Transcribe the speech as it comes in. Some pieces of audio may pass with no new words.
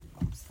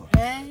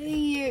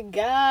Hey,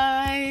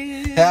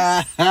 guys.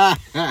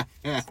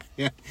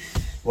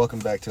 Welcome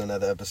back to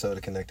another episode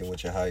of Connecting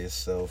with Your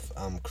Highest Self.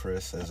 I'm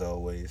Chris, as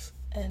always.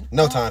 And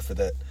no time for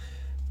that.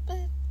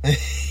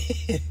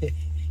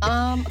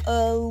 I'm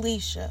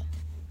Alicia.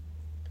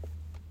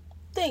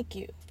 Thank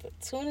you for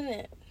tuning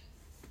in.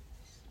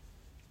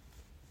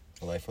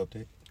 A life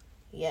update?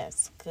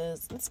 Yes,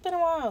 because it's been a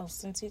while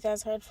since you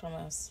guys heard from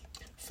us.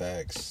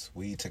 Facts.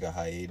 We took a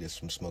hiatus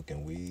from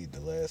smoking weed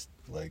the last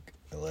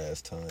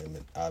time,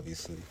 and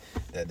obviously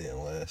that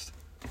didn't last.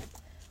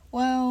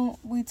 Well,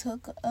 we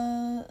took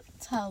a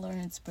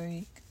tolerance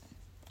break,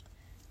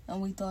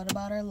 and we thought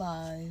about our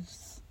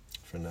lives.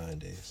 For 9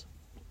 days.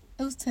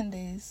 It was 10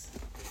 days.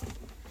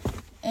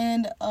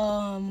 And,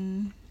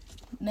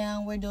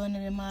 now we're doing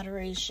it in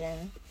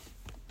moderation.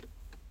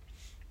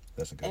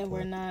 That's a good point. And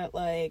we're not,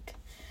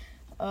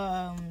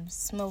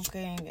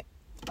 smoking,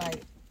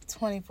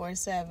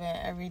 24/7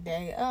 every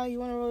day. Oh, you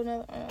want to roll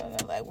another?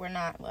 We're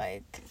not,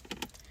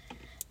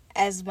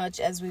 as much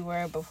as we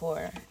were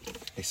before.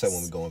 Except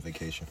when we go on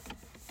vacation.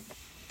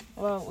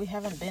 Well, we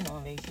haven't been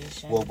on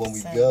vacation. Well, when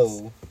we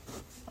go...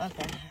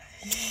 Okay.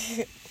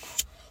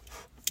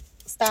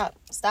 Stop.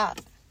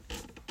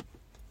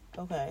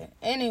 Okay.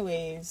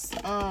 Anyways,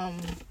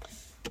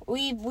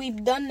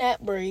 we've done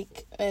that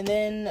break, and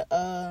then,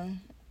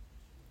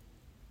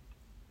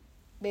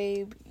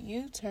 babe,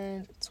 you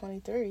turned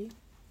 23.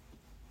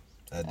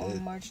 I did.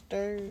 On March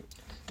 3rd.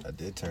 I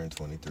did turn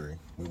 23.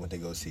 We went to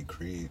go see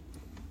Creed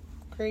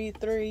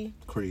 3.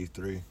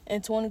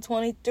 In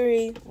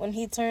 2023, when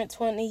he turned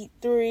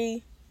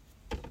 23.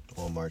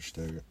 On March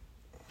 3rd.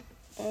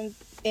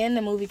 And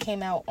the movie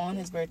came out on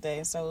his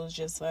birthday, so it was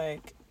just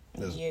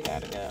you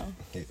gotta go.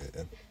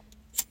 Yeah.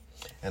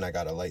 And I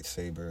got a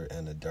lightsaber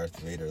and a Darth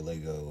Vader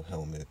Lego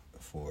helmet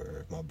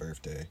for my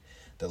birthday.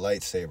 The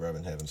lightsaber I've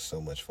been having so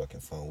much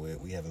fucking fun with.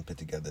 We haven't put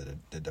together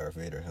the Darth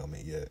Vader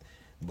helmet yet,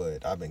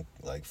 but I've been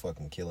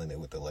fucking killing it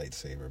with the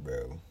lightsaber,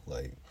 bro.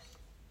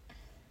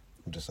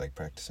 I'm just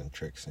practicing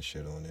tricks and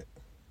shit on it.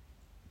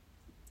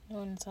 You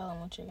want to tell him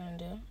what you're gonna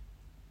do?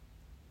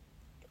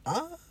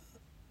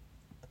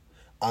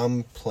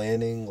 I'm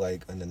planning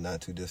in the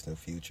not too distant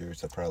future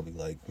to probably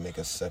make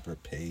a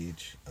separate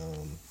page,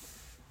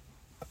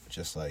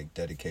 just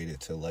dedicated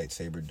to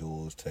lightsaber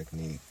duels,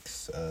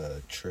 techniques,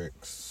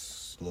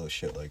 tricks, little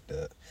shit like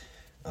that.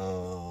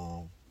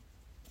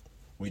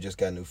 We just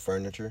got new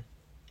furniture,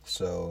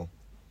 so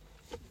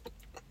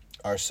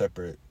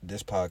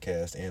this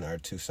podcast and our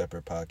 2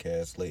 separate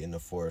podcasts, Late in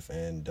the Fourth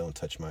and Don't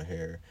Touch My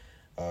Hair,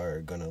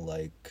 are gonna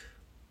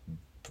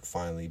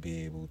finally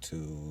be able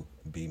to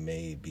be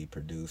made, be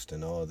produced,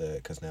 and all that,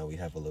 because now we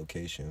have a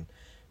location.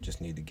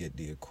 Just need to get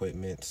the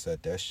equipment,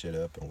 set that shit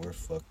up, and we're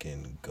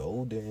fucking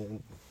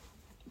golden.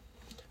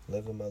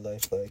 Living my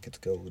life like it's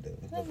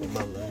golden. Living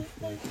my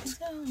life like it's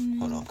golden.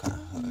 Hold on, I'm kind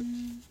of hot.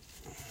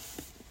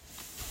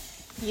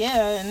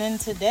 Yeah, and then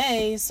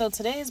today is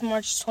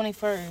March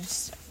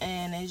 21st,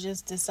 and it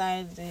just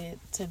decided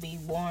to be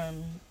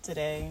warm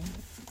today,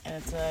 and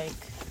it's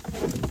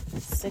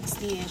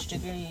 60-ish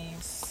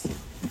degrees.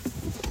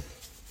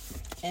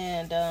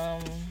 And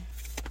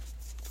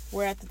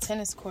we're at the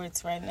tennis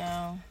courts right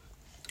now.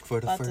 For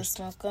the about first.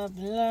 to smoke a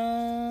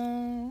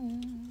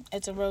blunt.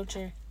 It's a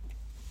roacher.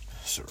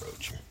 It's a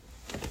roacher.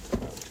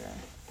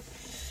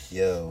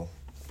 Yo,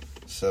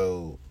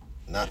 so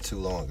not too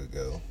long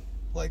ago,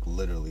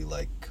 literally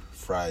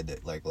Friday,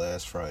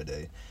 last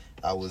Friday,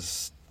 I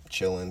was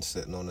chilling,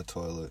 sitting on the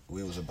toilet.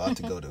 We was about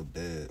to go to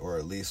bed, or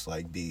at least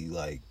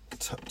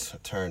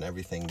turn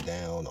everything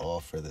down,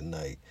 off for the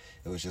night.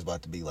 It was just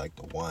about to be the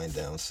wind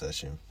down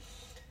session.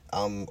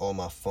 I'm on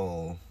my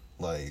phone,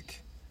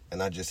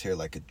 and I just hear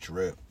a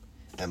drip,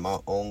 and my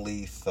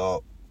only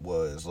thought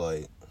was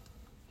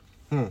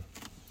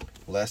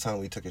last time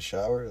we took a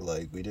shower,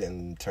 we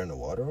didn't turn the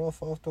water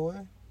off all the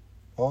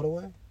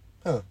way?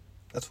 Huh,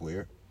 that's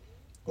weird.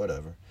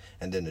 Whatever.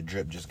 And then the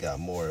drip just got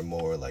more and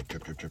more,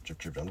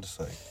 drip. I'm just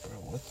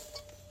bro, what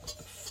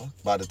the fuck?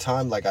 By the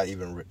time, I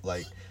even,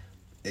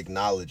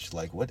 acknowledged,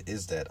 what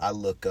is that? I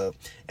look up,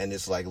 and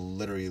it's,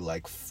 literally,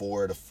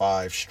 4 to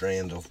 5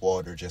 strands of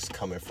water just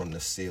coming from the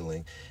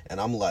ceiling. And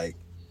I'm what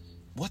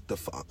the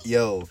fuck?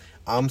 Yo,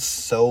 I'm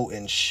so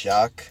in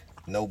shock.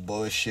 No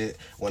bullshit.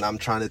 When I'm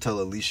trying to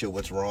tell Alicia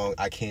what's wrong,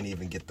 I can't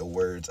even get the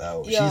words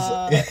out.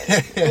 Yeah,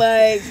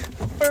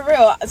 for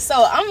real.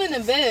 So I'm in the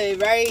bed,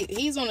 right?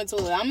 He's on the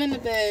toilet. I'm in the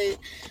bed,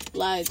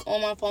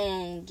 on my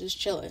phone, just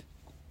chilling.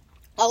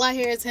 All I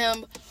hear is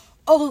him,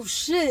 oh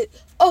shit,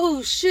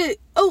 oh,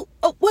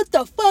 what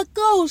the fuck,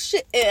 oh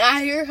shit. And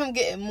I hear him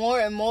getting more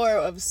and more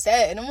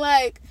upset. And I'm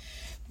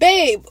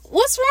babe,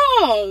 what's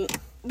wrong?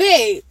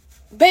 Babe,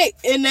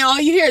 and then all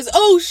you hear is,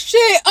 oh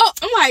shit, oh,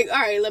 I'm all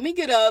right, let me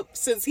get up,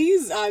 since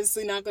he's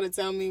obviously not going to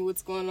tell me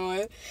what's going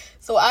on.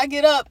 So I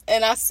get up,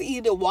 and I see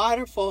the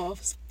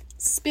waterfalls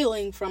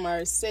spilling from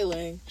our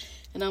ceiling,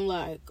 and I'm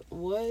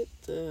what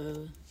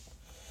the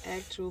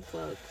actual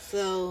fuck?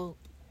 So,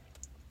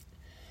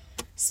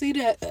 see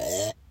that,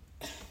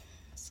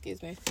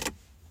 excuse me,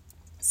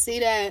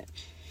 see that,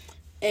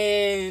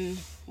 and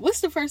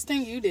What's the first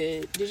thing you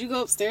did? Did you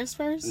go upstairs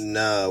first?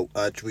 No,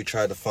 we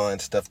tried to find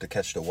stuff to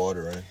catch the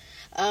water in.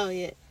 Oh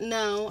yeah,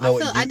 no,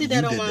 No, I did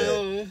that on my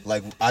own.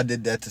 Like I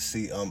did that to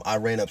see. I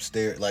ran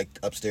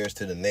upstairs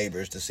to the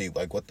neighbors to see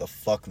like what the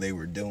fuck they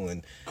were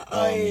doing.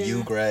 Yeah.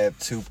 You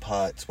grabbed 2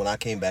 pots. When I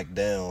came back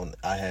down,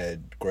 I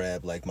had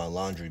grabbed like my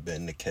laundry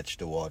bin to catch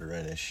the water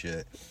in and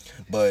shit.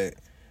 But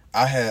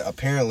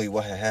apparently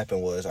what had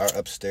happened was our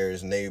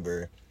upstairs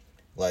neighbor,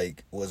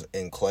 like, was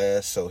in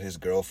class, so his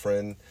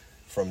girlfriend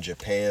from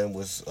Japan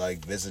was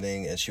like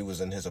visiting, and she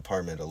was in his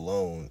apartment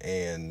alone.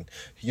 And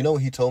you know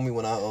what he told me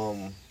when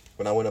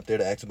I went up there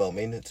to ask about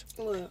maintenance?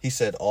 What? He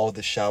said all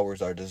the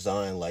showers are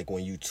designed like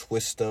when you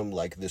twist them,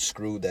 like the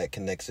screw that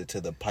connects it to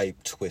the pipe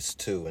twists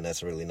too, and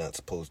that's really not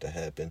supposed to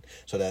happen.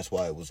 So that's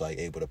why it was like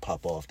able to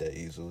pop off that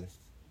easily.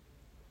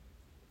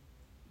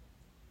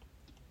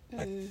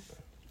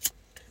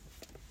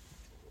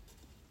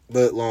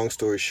 But long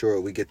story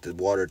short, we get the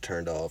water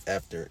turned off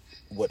after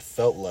what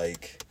felt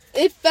like...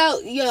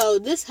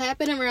 This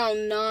happened around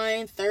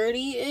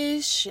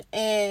 9:30-ish,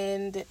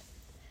 and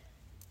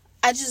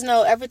I just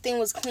know everything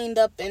was cleaned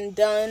up and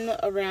done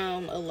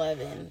around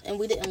 11, and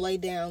we didn't lay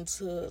down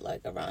to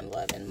like around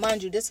 11.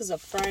 Mind you, this is a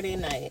Friday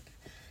night.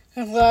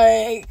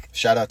 Like,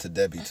 shout out to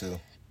Debbie too.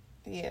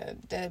 Yeah,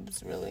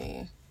 Deb's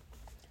really,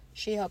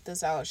 she helped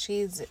us out.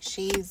 She's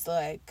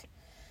like,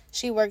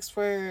 she works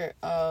for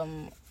our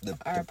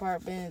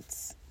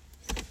apartments.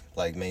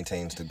 Like,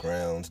 maintains the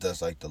grounds,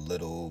 does like the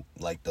low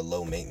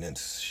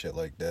maintenance shit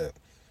like that.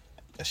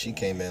 And she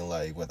came in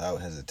like without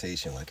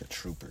hesitation, like a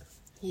trooper.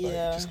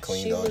 Yeah, like, just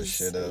cleaned all the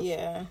shit up.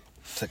 Yeah,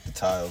 took the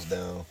tiles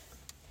down.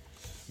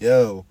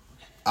 Yo,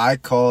 I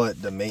called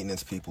the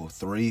maintenance people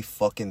 3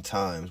 fucking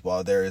times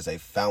while there is a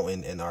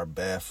fountain in our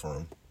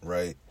bathroom,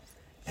 right?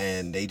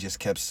 And they just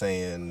kept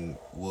saying,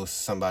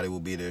 somebody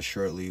will be there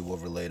shortly, we'll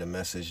relay the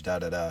message,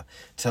 da-da-da.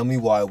 Tell me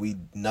why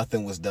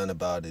nothing was done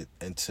about it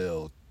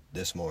until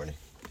this morning.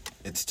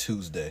 It's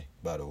Tuesday,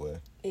 by the way.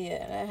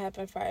 Yeah, that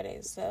happened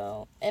Friday,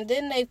 so. And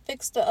then they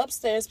fixed the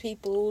upstairs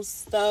people's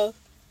stuff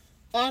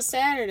on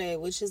Saturday,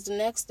 which is the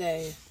next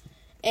day.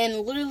 And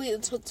literally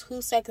it took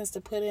 2 seconds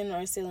to put in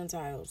our ceiling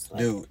tiles.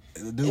 Like,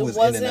 the dude was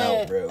in and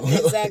out, bro.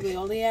 Exactly.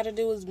 All he had to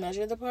do was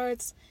measure the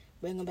parts,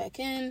 bring them back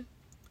in,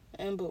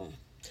 and boom.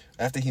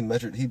 After he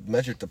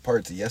measured the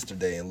parts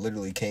yesterday and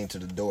literally came to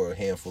the door a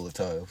handful of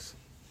tiles.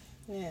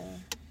 Yeah.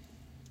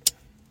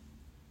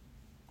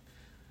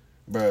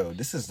 Bro,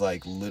 this is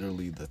like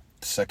literally the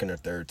 2nd or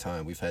 3rd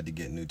time we've had to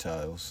get new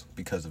tiles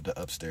because of the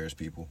upstairs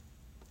people.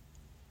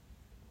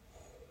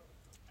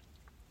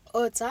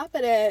 On top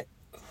of that,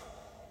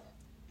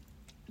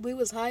 we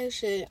was high as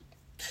shit.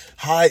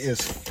 High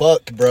as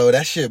fuck, bro.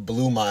 That shit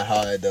blew my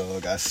high,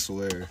 dog. I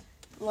swear.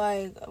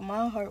 Like,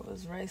 my heart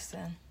was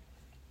racing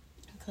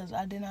because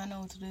I did not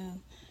know what to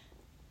do.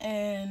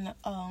 And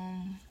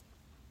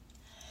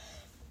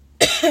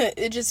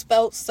it just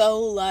felt so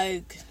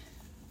like,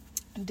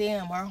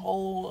 damn, our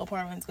whole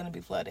apartment's gonna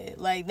be flooded.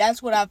 Like,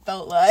 that's what I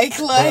felt like.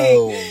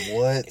 Bro,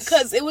 what?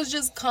 Because it was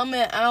just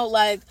coming out.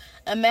 Like,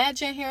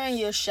 imagine hearing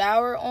your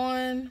shower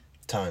on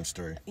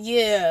 ×3.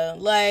 Yeah,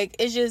 like,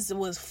 it just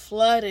was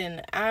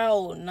flooding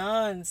out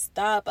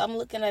non-stop. I'm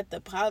looking at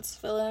the pots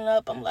filling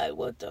up. I'm like,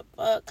 what the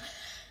fuck?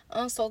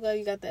 I'm so glad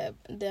you got that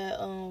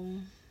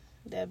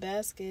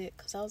basket,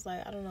 because I was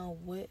like, I don't know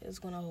what is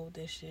gonna hold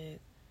this shit.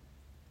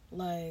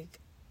 Like,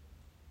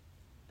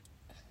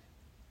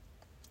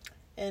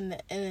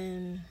 and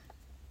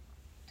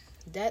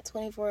that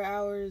 24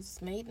 hours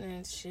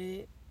maintenance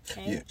shit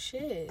ain't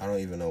shit. I don't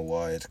even know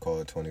why it's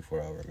called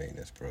 24-hour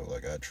maintenance, bro.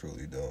 Like, I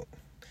truly don't.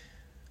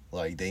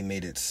 Like, they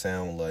made it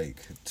sound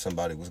like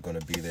somebody was going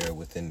to be there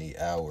within the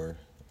hour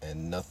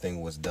and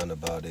nothing was done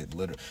about it.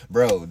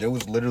 Bro, there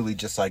was literally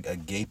just like a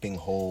gaping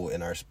hole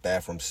in our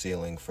bathroom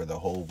ceiling for the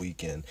whole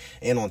weekend.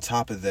 And on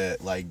top of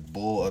that, like,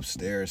 Bull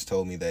upstairs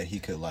told me that he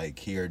could like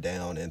hear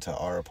down into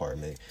our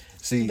apartment.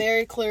 See,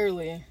 very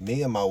clearly.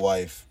 Me and my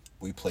wife,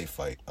 we play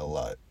fight a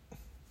lot.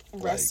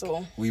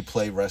 Wrestle. Like, we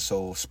play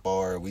wrestle,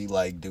 spar. We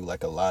like do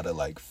like a lot of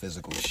like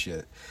physical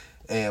shit.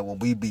 And when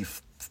we be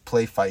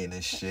play fighting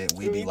and shit,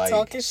 we be like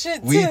talking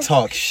shit too. We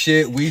talk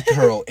shit, we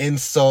hurl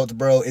insults,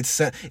 bro.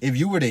 If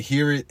you were to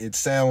hear it, it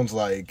sounds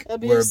like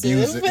we're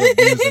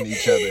abusing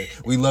each other.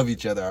 We love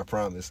each other, I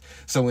promise.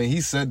 So when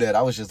he said that,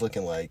 I was just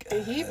looking like,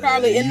 he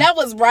probably, and that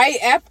was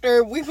right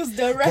after we was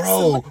done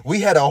wrestling. Bro,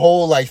 we had a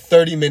whole like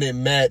 30-minute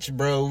match,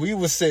 bro. We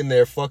was sitting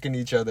there fucking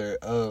each other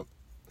up.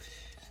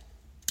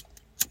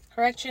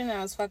 Correction,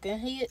 I was fucking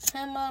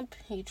him up.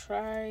 He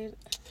tried.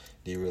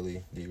 Do you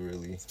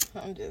really?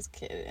 I'm just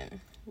kidding.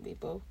 We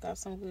both got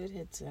some good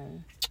hits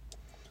in.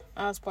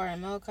 I was sparring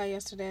Malachi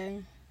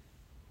yesterday,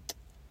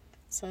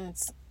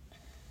 since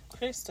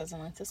Chris doesn't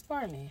like to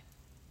spar me.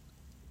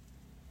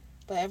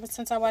 But ever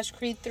since I watched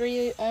Creed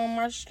 3 on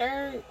March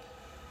 3rd,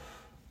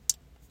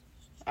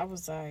 I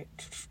was like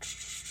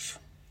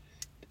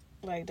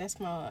that's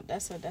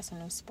a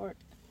new sport.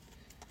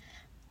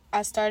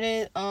 I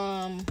started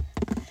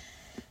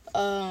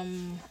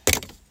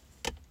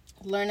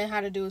learning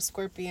how to do a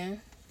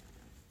scorpion.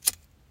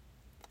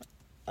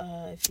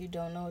 If you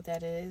don't know what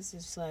that is,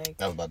 it's like...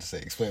 I was about to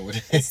say, explain what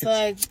it is. It's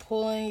like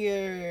pulling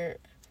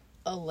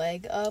a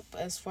leg up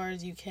as far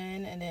as you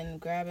can and then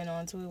grabbing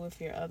onto it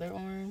with your other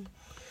arm.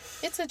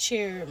 It's a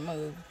chair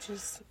move.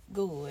 Just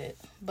Google it.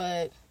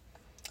 But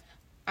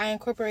I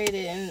incorporate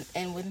it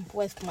in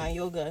with my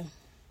yoga.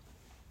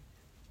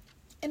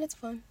 And it's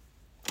fun.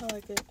 I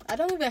like it. I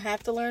don't even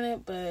have to learn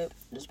it, but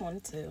I just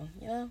wanted to,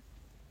 you know?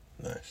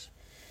 Nice.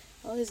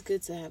 Always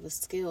good to have a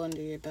skill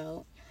under your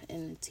belt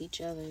and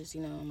teach others.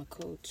 You know, I'm a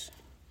coach.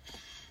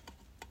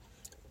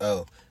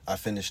 Oh, I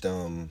finished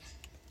a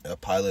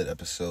pilot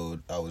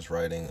episode. I was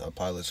writing a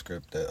pilot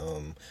script that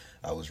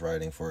I was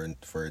writing for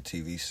a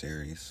TV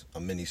series, a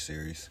mini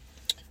series.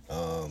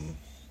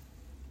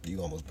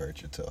 You almost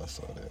burnt your toe. I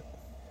saw that.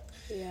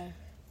 Yeah.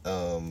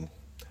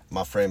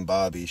 My friend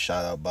Bobby,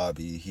 shout out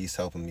Bobby, he's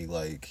helping me,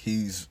 like,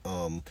 he's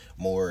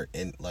more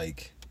in,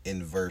 like,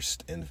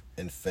 versed in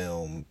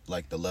film,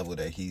 like the level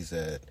that he's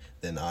at,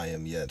 than I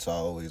am yet. So I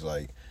always,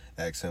 like,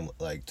 ask him,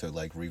 like, to,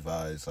 like,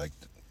 revise, like,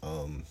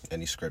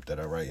 any script that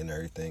I write and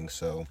everything.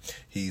 So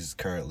he's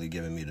currently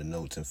giving me the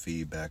notes and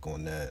feedback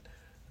on that.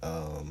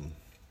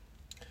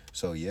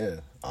 So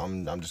yeah,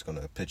 I'm just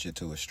gonna pitch it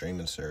to a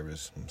streaming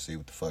service and see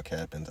what the fuck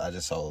happens. I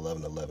just saw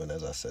 11:11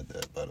 as I said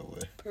that, by the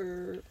way.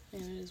 And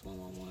it is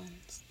 111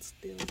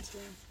 still too.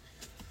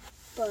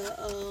 But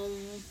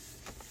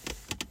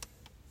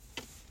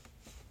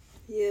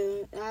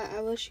yeah,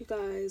 I wish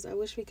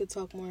we could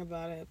talk more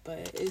about it,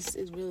 but it's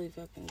really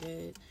fucking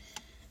good.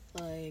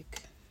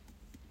 Like,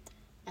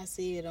 I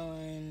see it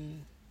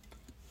on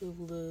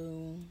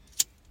Hulu.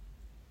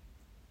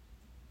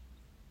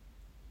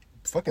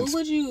 Fucking.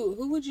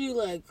 Who would you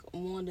like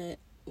want it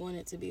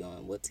to be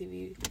on? What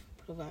TV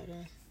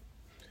provider?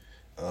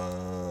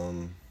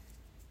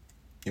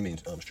 You mean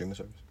streaming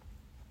service?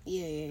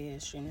 Yeah,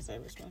 streaming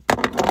service.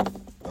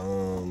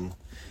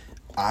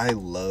 I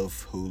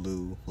love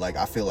Hulu. Like,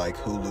 I feel like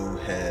Hulu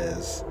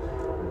has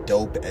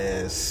dope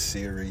ass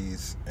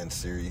series and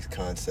series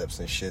concepts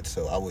and shit.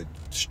 So I would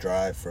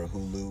strive for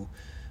Hulu.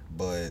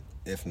 But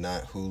if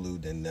not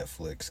Hulu, then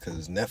Netflix,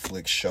 because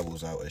Netflix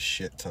shovels out a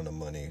shit ton of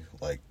money,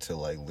 like, to,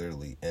 like,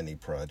 literally any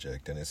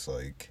project, and it's,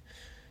 like,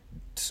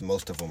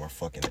 most of them are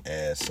fucking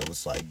ass, so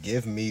it's, like,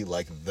 give me,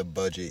 like, the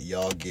budget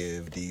y'all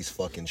give these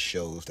fucking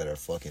shows that are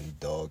fucking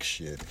dog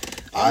shit.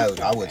 I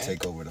would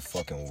take over the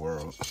fucking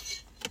world.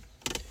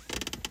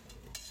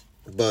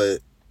 But,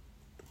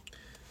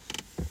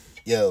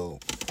 yo,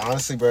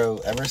 honestly, bro,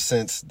 ever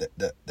since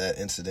that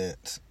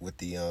incident with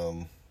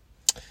the,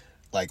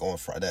 like,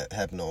 that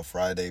happened on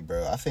Friday,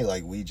 bro, I feel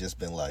like we just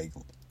been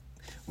waiting,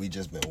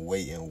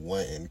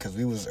 wanting, because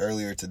we was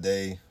earlier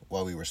today,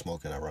 while we were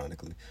smoking,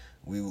 ironically,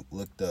 we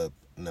looked up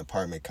an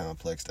apartment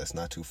complex that's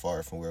not too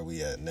far from where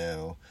we at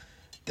now.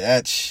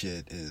 That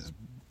shit is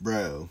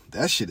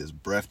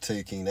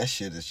breathtaking. That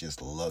shit is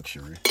just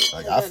luxury.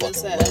 Like, I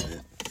fucking love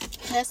it.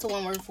 That's the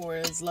one word for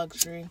it, is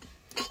luxury.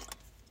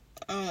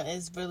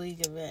 It's really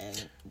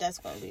good. That's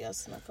gonna be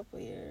us in a couple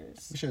of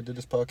years. We should have did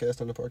this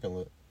podcast in the parking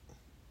lot.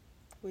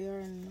 We are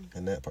in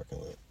that parking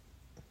lot.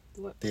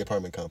 What? The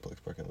apartment complex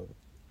parking lot.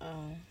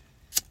 Oh.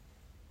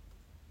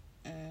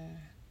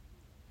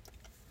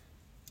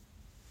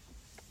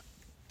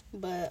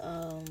 But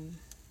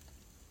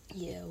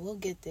yeah, we'll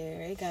get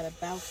there. It got a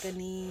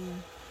balcony,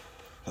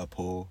 A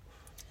pool,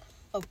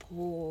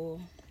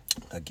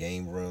 a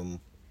game room,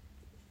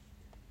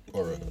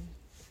 or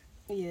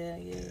yeah.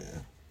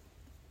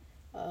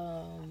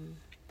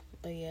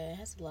 But yeah, it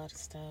has a lot of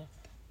stuff,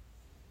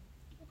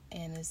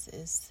 and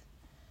it's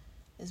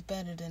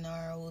better than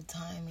our old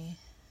timey.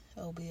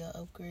 It'll be an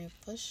upgrade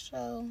for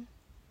sure.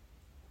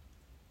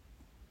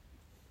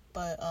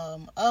 But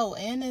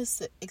and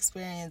this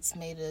experience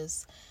made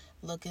us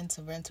look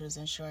into renter's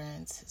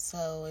insurance.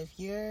 So if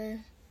you're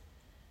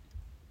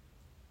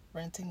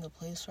renting a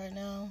place right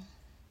now,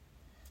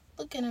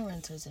 look into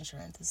renter's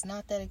insurance. It's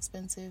not that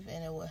expensive,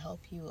 and it will help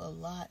you a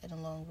lot in the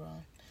long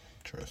run.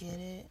 Trust Get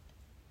me. it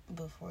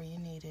before you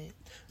need it.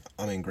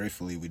 I mean,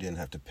 gratefully, we didn't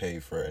have to pay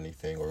for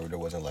anything, or there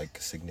wasn't,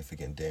 like,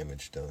 significant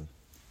damage done.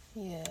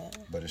 Yeah.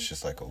 But it's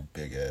just like a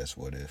big ass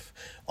what if.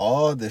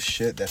 All the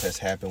shit that has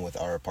happened with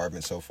our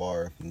apartment so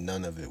far,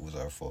 none of it was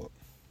our fault.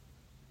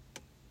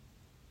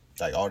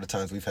 Like, all the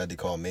times we've had to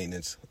call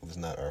maintenance, it was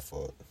not our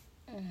fault.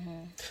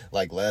 Mm-hmm.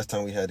 Like, last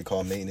time we had to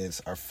call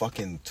maintenance, our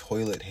fucking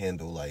toilet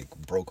handle, like,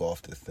 broke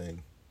off the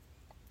thing.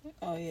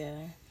 Oh,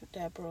 yeah.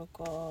 That broke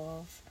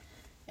off.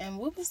 And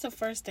what was the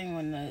first thing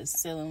when the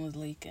ceiling was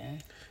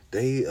leaking?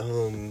 It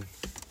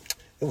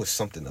was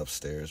something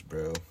upstairs,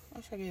 bro.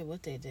 I forget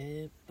what they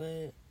did,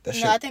 but...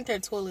 Shit... I think their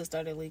toilet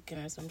started leaking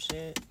or some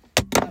shit.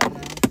 I don't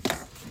know.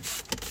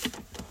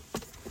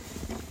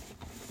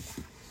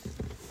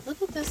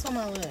 Look at this on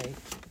my leg.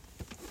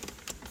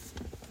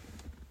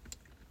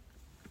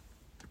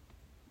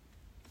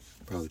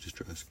 Probably just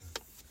dry skin.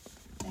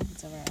 I think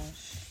it's a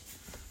rash.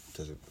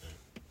 Does it?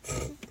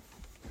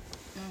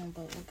 No,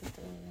 but look at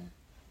the...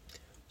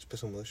 Just put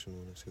some lotion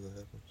on it, see what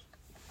happens.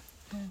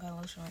 I don't got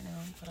lotion right now,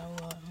 but I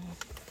will at home.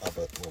 I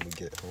bet when we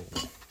get home.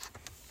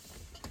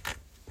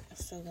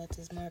 Let's still got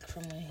this mark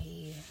from when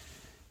he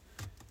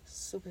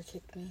super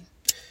kicked me.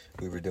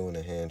 We were doing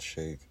a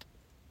handshake.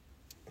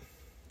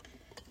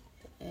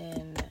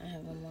 And I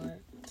have a mark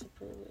to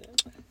prove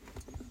it.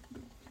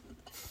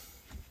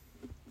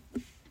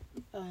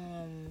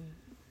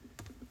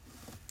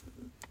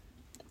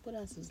 What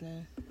else is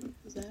new?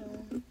 Is that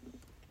all?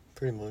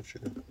 Pretty much,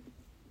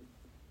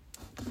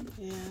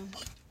 yeah.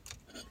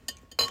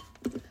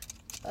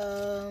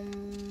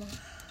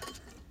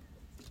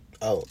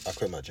 Oh, I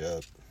quit my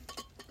job.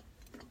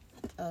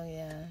 Oh,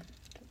 yeah.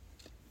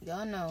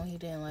 Y'all know he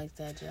didn't like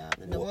that job.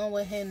 The one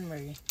with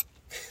Henry.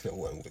 The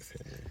one with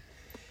Henry.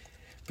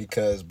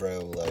 Because,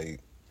 bro,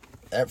 like,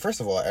 first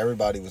of all,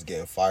 everybody was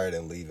getting fired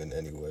and leaving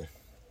anyway.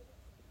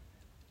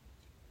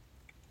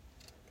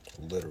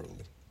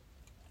 Literally.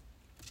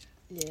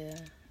 Yeah.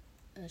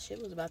 And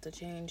shit was about to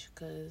change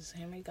because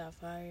Henry got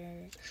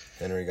fired.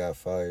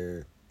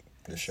 Deshaun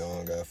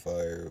got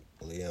fired.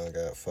 Leon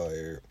got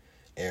fired.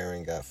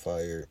 Aaron got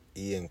fired.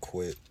 Ian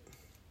quit.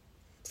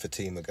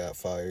 Fatima got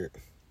fired.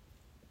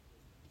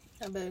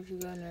 I bet if you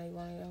go in there, you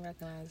won't even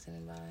recognize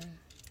anybody.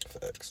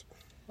 Facts.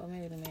 Well,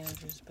 maybe the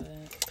managers, but...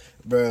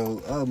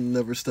 Bro, I'm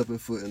never stepping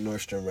foot in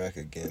Nordstrom Rack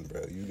again,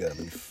 bro. You got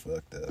me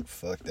fucked up.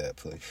 Fuck that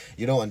place.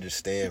 You don't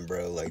understand,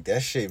 bro. Like,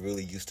 that shit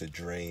really used to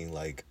drain,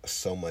 like,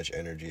 so much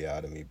energy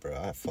out of me, bro.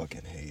 I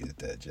fucking hated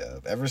that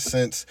job. Ever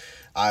since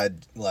I,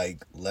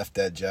 like, left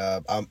that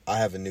job, I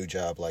have a new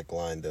job, like,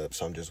 lined up,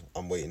 so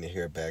I'm waiting to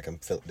hear back.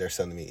 They're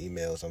sending me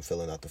emails. I'm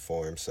filling out the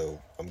form,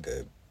 so I'm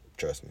good.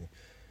 Trust me.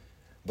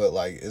 But,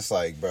 like, it's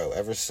like, bro,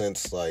 ever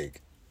since,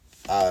 like,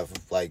 I've,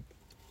 like,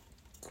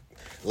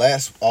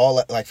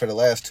 for the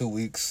last 2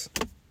 weeks,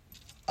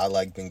 I,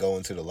 like, been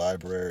going to the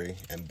library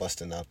and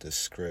busting out this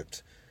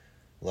script.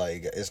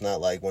 Like, it's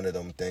not, like, one of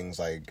them things,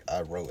 like,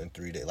 I wrote in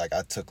 3 days. Like,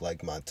 I took,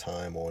 like, my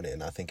time on it,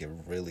 and I think it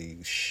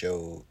really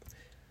showed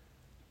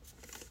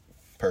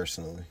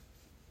personally.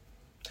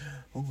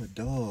 Oh, a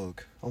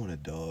dog. I want a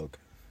dog.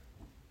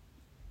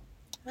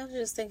 I was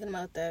just thinking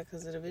about that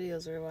because of the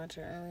videos we were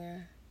watching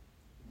earlier.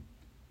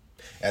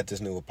 At this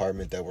new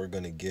apartment that we're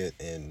going to get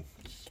in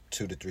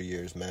 2 to 3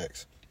 years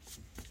max,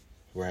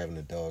 we're having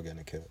a dog and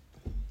a cat.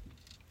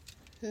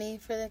 Me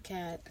for the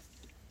cat.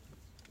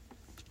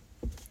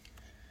 I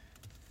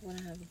want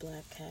to have a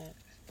black cat.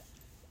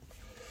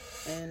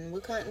 And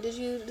what kind... Did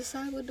you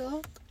decide what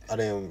dog? I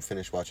didn't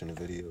finish watching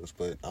the videos,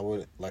 but I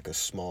would like a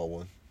small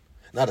one.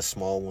 Not a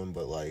small one,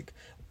 but like...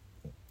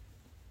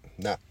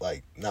 Not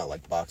like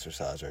boxer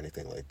size or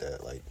anything like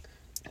that. Like...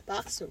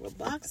 Boxer will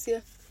box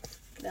you.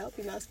 That would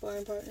be my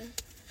sparring partner.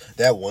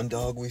 That one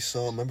dog we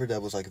saw, remember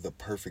that was like the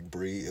perfect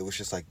breed? It was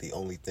just like the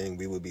only thing.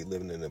 We would be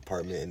living in an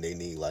apartment and they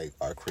need like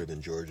our crib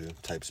in Georgia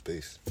type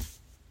space.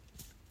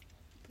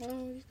 Well,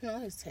 you can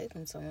always take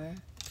them somewhere.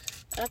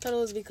 I thought it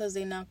was because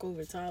they knock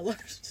over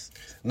toddlers.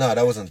 No,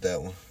 that wasn't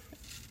that one.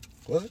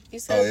 Was it? You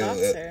said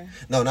boxer.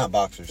 No, not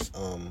boxers.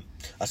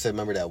 I said,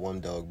 remember that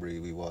one dog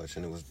breed we watched,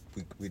 and it was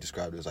we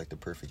described it as like the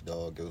perfect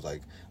dog. It was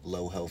like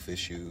low health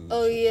issues.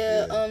 Oh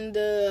yeah,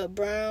 the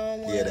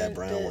brown one. Yeah, that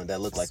brown one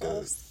that looked like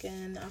a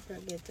skin. I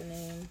forget the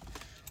name.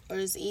 Or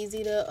it's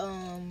easy to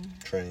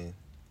train.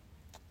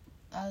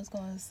 I was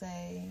gonna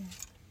say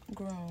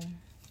groom,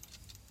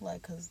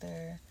 like, cause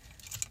they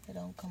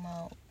don't come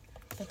out,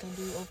 but they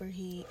do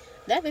overheat.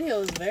 That video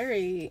was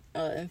very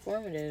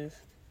informative.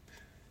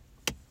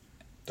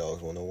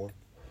 Dogs 101.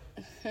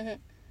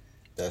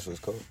 That's what it's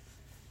called.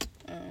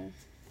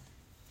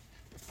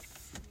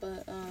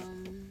 But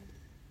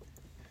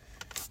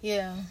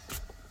yeah.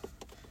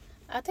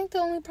 I think the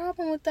only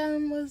problem with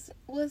them was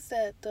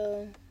that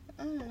though.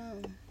 I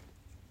don't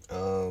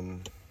know.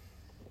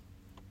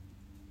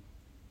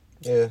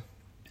 Yeah,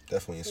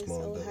 definitely a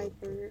small so dog.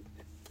 Hyper.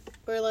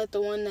 Or like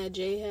the one that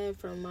Jay had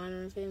from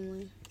Modern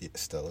Family. Yeah,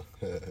 Stella.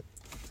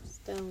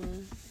 Stella.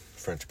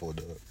 French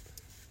bulldog.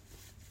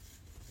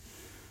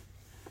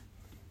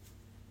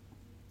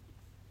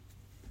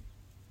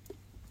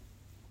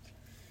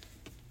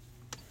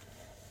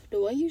 The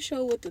one you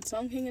showed with the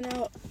tongue hanging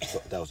out.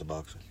 That was a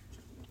boxer.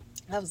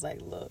 I was like,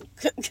 look.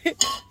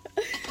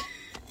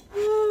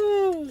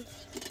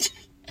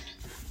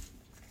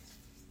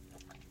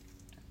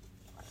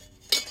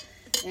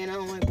 And I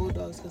don't like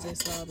bulldogs because they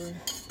slobber.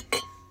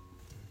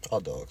 All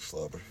dogs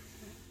slobber.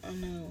 I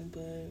know,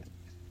 but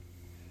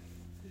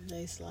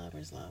they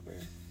slobber.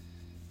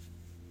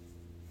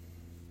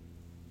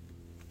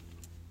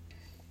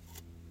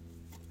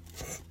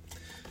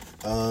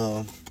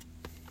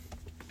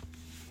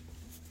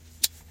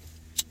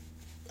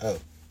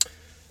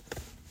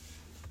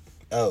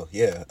 Oh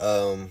yeah.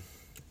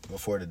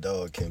 Before the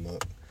dog came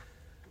up,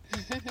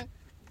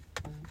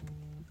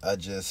 I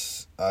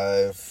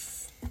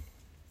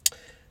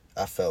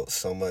felt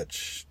so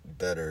much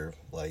better.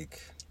 Like,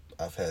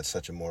 I've had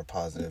such a more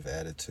positive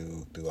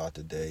attitude throughout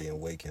the day and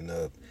waking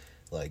up,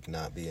 like,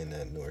 not being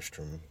at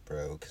Nordstrom,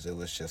 bro, because it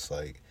was just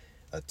like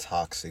a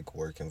toxic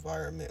work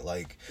environment.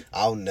 Like,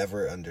 I'll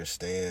never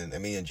understand,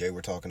 and me and Jay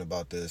were talking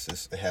about this,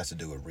 it has to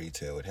do with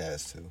retail, it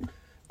has to,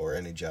 or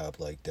any job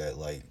like that,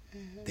 like,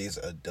 these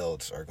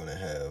adults are gonna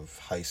have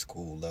high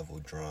school level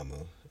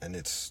drama, and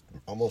it's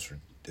almost,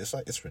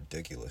 it's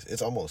ridiculous.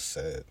 It's almost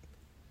sad.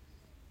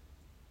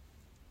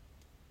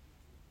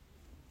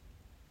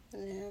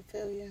 Yeah, I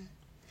feel you.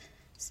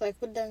 It's like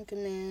with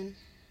Duncan, man.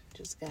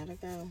 Just gotta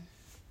go.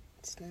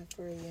 It's not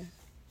for you.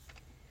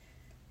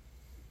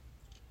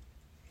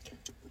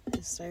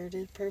 It served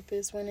its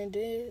purpose when it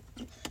did,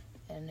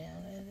 and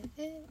now that it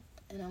did,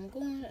 and I'm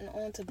going and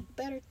on to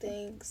better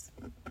things.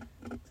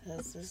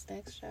 Cause this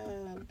next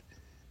job,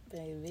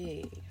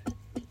 baby.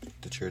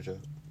 The cheer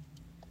job?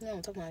 No,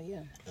 I'm talking about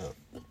you. Oh.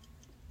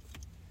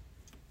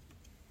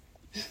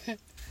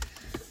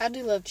 I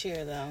do love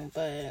cheer though,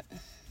 but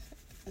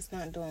it's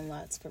not doing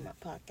lots for my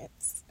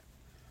pockets.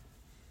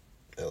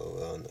 Oh,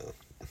 well, no.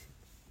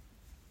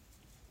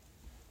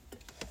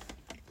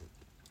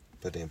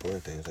 But the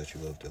important thing is that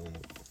you love doing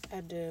it.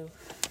 I do.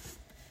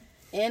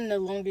 And the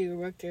longer you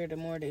work there, the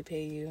more they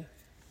pay you.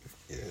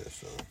 Yeah,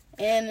 so.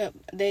 And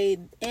they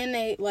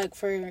like,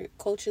 for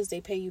coaches,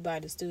 they pay you by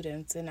the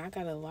students, and I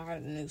got a lot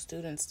of new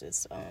students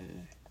this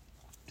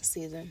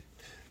season.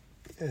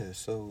 Yeah,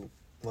 so,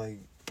 like,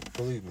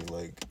 believe me,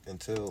 like,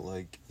 until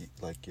like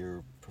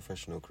your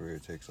professional career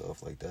takes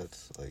off, like,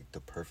 that's like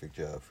the perfect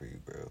job for you,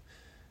 bro.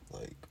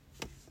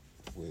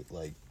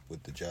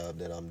 With the job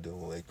that I'm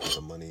doing, like, with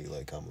the money,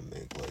 like, I'm gonna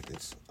make, like,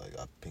 it's like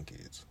I pinky,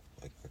 it's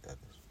like I got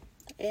this.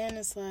 And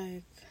it's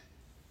like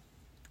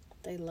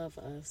they love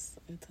us.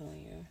 I'm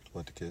telling you.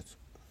 What, the kids?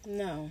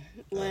 No,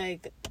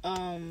 like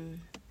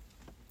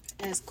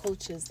as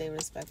coaches, they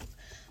respect.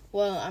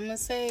 Well, I'm gonna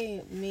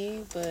say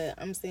me, but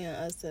I'm saying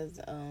us as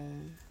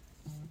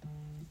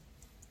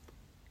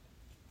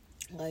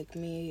like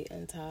me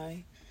and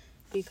Ty,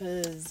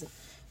 because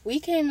we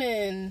came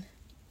in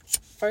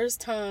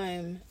first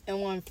time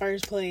and won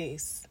first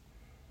place.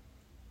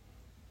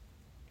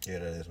 Yeah,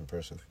 that is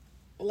impressive.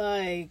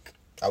 Like,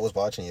 I was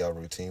watching y'all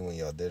routine when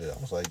y'all did it. I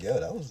was like, yeah,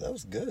 that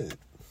was good.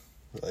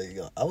 Like,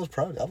 I was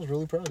proud. I was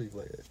really proud of you.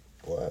 Like,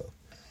 wow.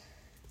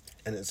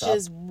 And it's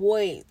just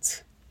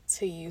wait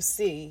till you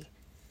see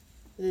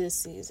this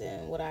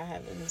season what I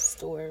have in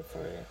store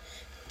for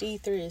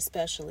D3,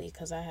 especially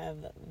because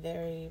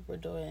we're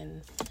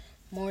doing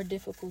more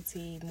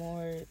difficulty,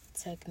 more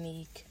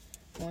technique,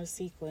 more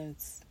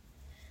sequence.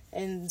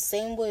 And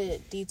same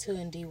with D2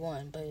 and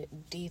D1, but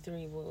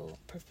D3 will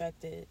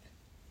perfect it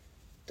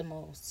the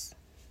most.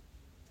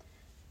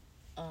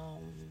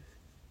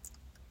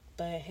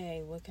 But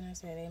hey, what can I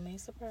say? They may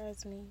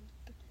surprise me,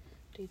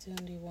 D2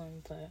 and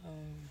D1, but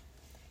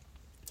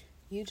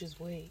you just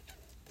wait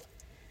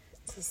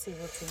to see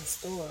what's in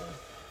store.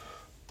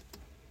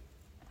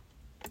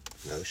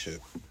 No shit.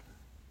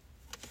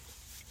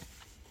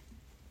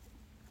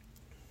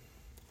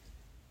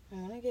 I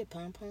want to get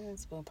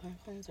pom-poms, but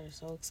pom-poms are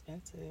so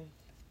expensive.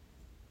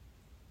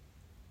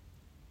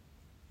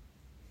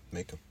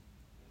 Make them.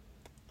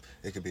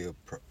 It could be a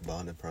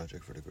bonding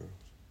project for the girls.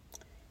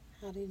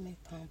 How do you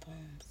make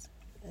pom-poms?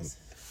 There's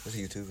a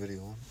YouTube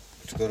video on.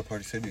 To go to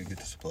Party City, you get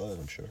the supplies,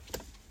 I'm sure.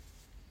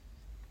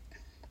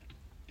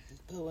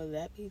 But would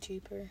that be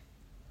cheaper?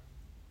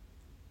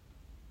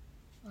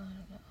 I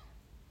don't know.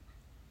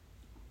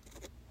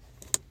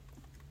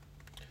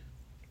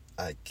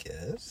 I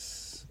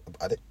guess.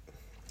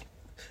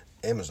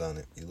 Amazon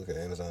it. You look at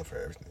Amazon for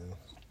everything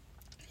else.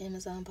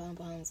 Amazon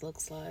pom-poms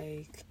looks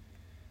like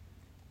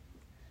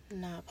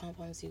not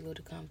pom-poms you go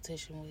to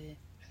competition with.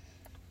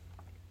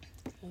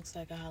 Looks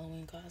like a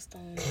Halloween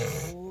costume,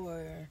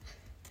 or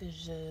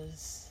it's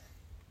just,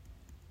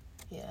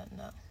 yeah,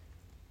 no.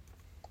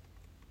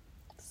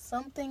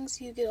 Some things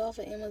you get off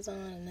of Amazon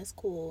and it's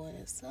cool,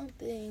 and some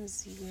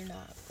things you're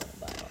not gonna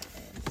buy off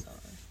of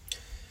Amazon.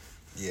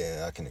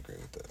 Yeah, I can agree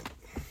with that.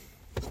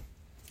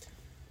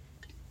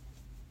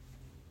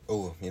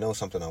 Oh, you know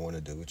something I want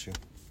to do with you?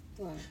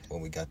 What?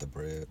 When we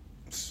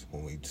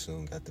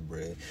soon got the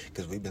bread.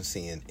 Because we've been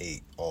seeing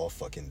 8 all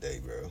fucking day,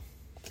 bro.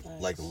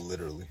 Nice. Like,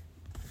 literally.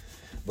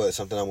 But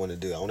something I want to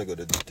do, I want to go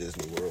to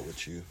Disney World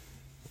with you.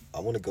 I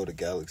want to go to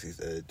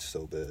Galaxy's Edge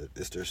so bad.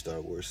 It's their Star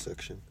Wars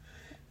section.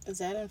 Is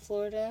that in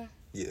Florida?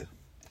 Yeah.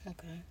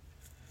 Okay.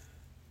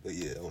 But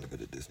yeah, I want to go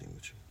to Disney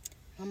with you.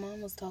 My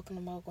mom was talking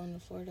about going to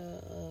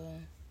Florida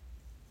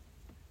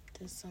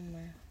this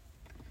summer.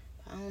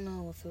 I don't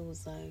know if it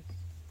was like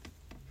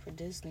for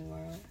Disney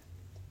World.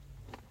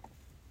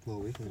 Well,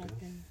 we can go.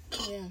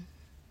 Yeah.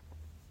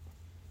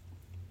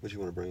 Would you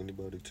want to bring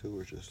anybody too,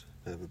 or just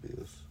have it be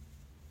us?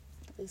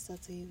 It's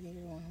up to you if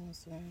you're one who's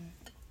doing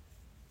it.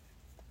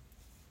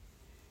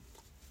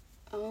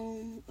 I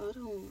don't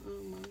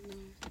mind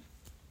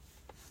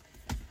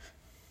no.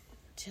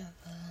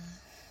 Java.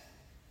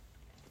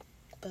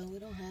 But we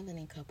don't have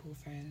any couple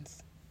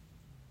friends.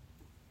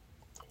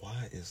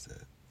 Why is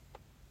that?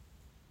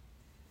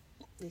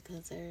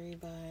 Because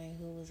everybody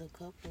who was a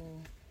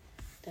couple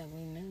that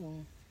we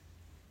knew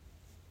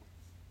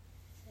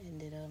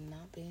ended up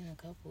not being a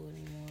couple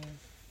anymore.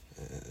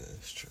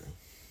 That's true.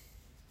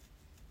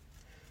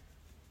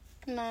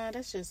 Nah,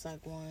 that's just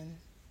like one.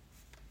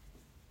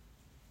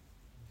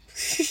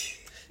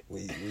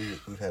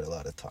 We've had a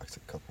lot of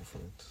toxic couple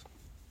friends.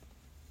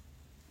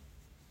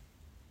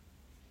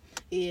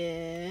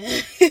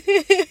 Yeah.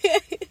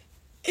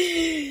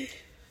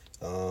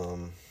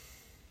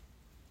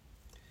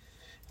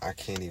 I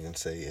can't even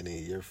say any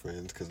of your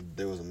friends because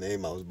there was a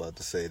name I was about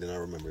to say, then I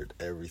remembered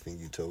everything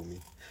you told me.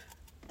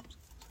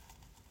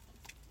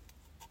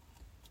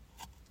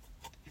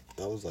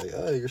 I was like,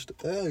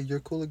 you're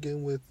cool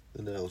again with,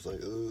 and then I was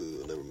like,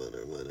 oh, never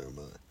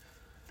mind.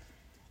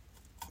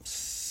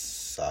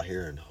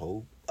 Sahir and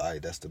Hope.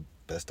 That's the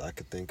best I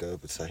could think of.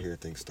 But Sahir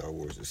thinks Star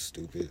Wars is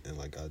stupid, and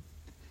like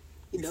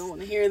you don't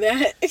want to hear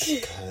that.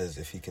 Because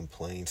if he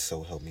complains,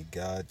 so help me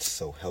God,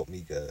 so help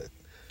me God.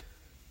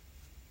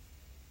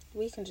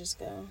 We can just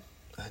go.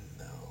 I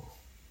know.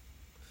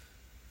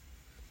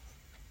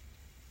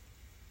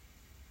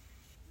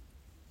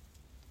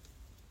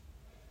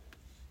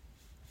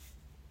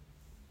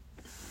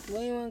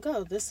 Where you want to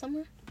go? This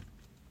summer?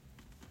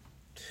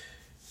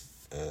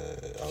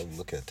 I'll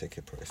look at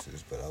ticket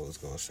prices, but I was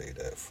going to say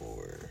that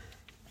for...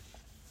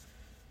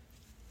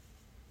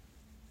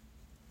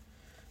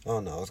 Oh,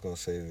 no, I was going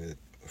to save it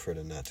for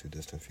the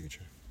not-too-distant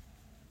future.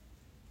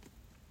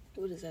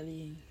 What does that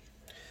mean?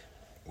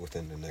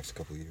 Within the next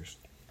couple years.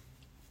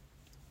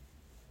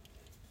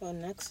 Well,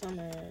 next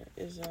summer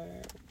is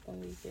when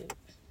we get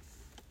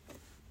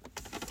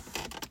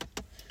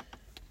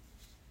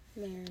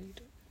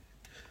married.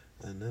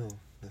 I know.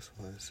 That's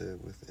why I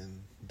said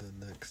within the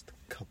next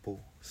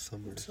couple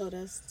summers. So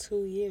that's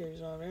 2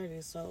 years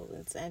already. So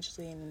it's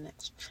actually in the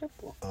next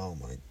triple. Oh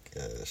my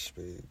gosh,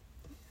 babe.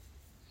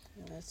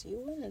 Unless you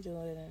want to do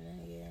it in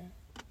a year.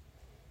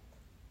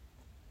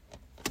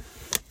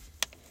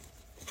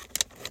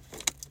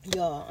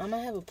 Y'all, I'm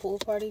gonna have a pool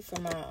party for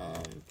my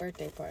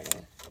birthday party.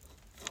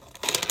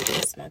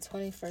 It's my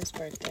 21st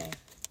birthday.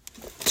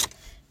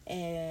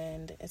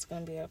 And it's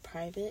gonna be a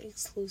private,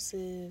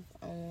 exclusive,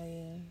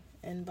 only,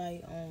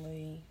 invite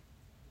only.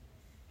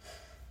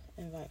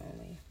 And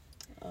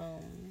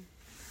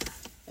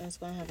it's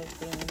gonna have a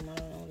theme. I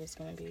don't know what it's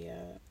gonna be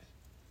yet.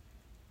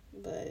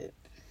 But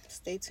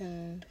stay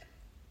tuned.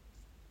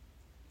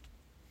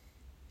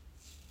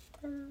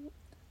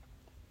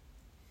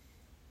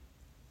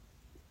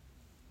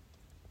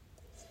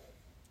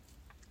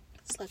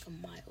 It's like a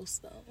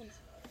milestone.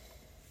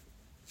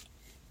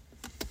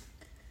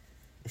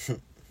 It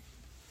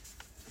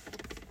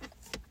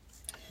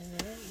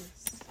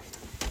is.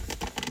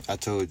 I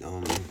told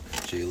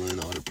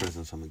Jalen all the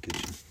presents I'm gonna get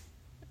you.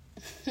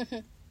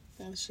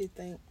 What does she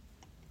think?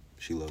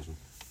 She loves them.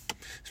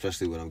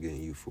 Especially what I'm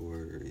getting you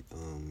for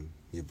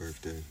your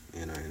birthday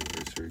and our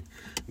anniversary.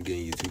 I'm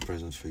getting you 2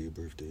 presents for your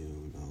birthday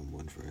and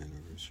 1 for our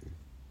anniversary.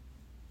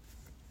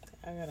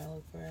 I gotta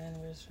look for an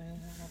anniversary.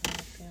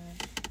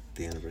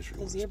 The anniversary.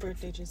 Because your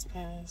birthday just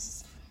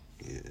passed.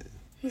 Yeah.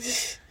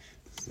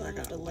 So I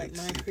have to let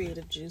my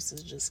creative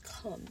juices just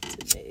come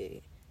to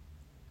me.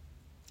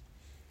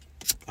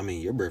 I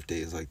mean, your birthday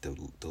is like the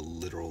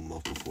literal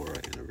month before our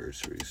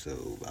anniversary,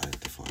 so I have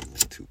to find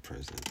like 2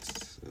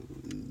 presents. So,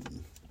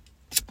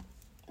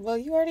 well,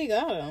 you already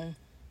got them.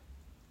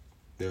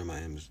 they're in my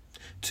Amazon.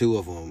 2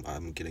 of them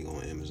I'm getting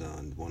on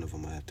Amazon. 1 of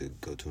them I have to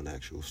go to an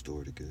actual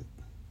store to get.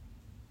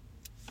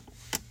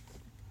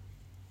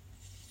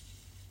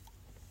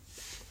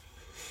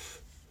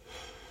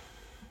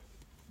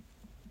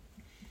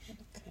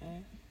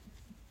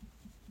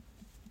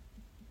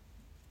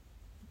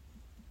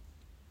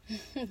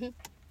 Okay.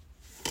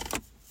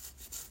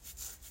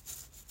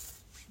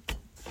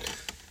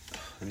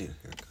 I need a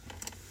haircut.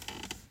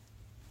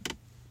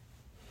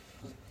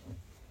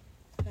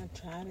 I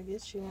try to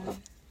get you one.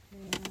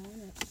 You don't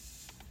want it.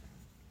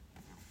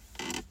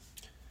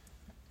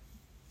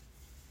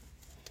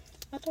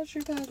 I thought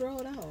you were gonna grow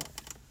it out.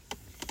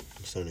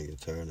 I'm starting to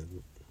get tired of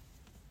it.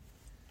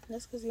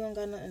 That's because you don't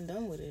got nothing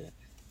done with it.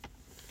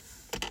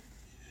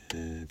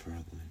 Yeah,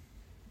 probably.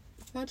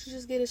 Why don't you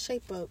just get a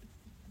shape up?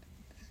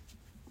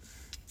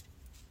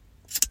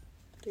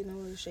 Do you know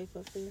what a shape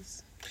up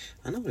is?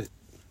 I know what it.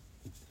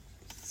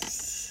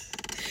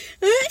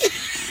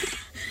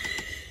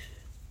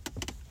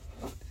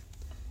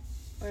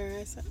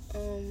 Alright, so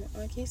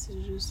I guess to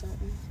do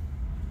something.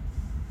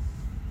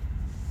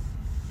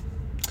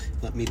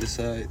 Let me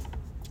decide.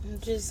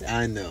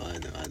 I know.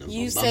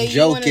 You I'm say joking.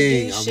 You want to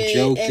do I'm shit,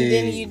 joking. and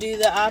then you do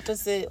the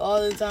opposite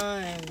all the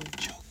time.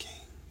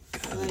 Joking.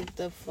 Like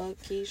the fuck,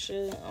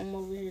 Keisha. I'm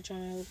over here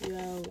trying to help you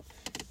out,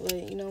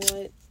 but you know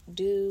what?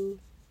 Do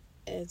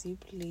as you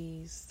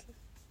please.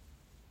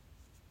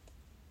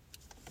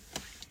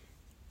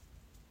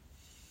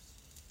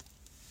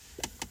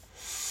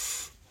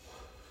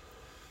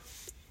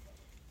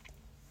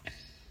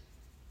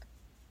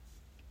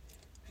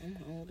 I'm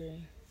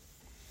hungry.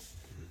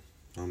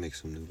 I'll make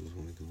some noodles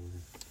when we go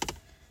in.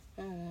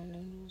 I don't want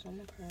noodles. I'm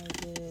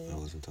probably good. I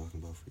wasn't talking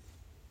about for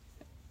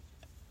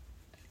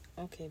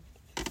you.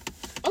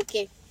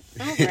 Okay.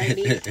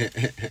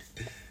 Alrighty.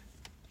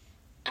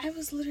 I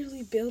was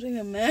literally building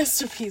a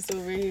masterpiece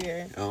over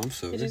here. Oh, I'm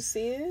sorry. Did you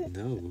see it?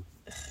 No.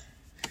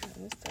 Let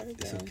me start again.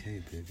 It's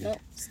okay, baby. No,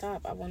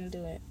 stop. I want to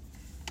do it.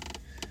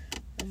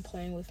 I'm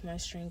playing with my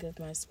string of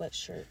my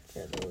sweatshirt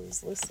for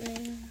those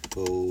listening.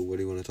 Well, what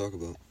do you want to talk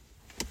about?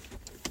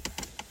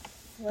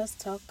 Let's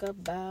talk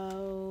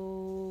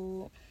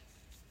about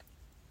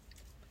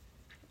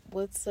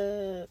what's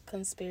a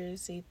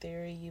conspiracy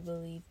theory you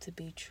believe to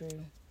be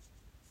true?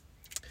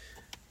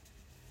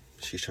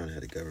 She's trying to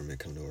have the government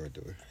come to our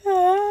door.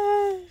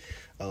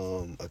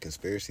 A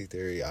conspiracy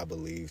theory I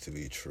believe to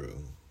be true.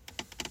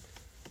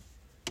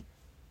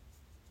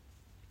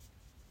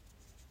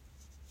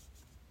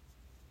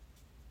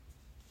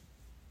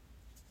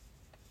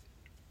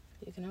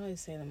 You can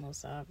always say the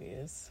most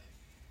obvious.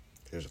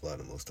 There's a lot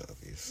of most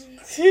obvious.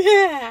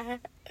 Yeah.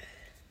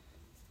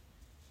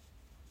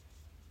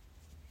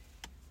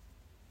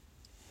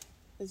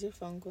 Is your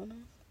phone going off?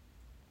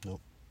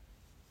 Nope.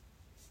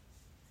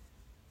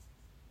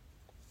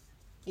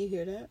 You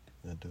hear that?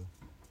 I do.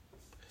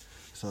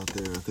 It's out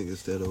there. I think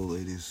it's that old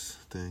lady's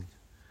thing.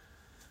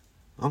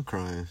 I'm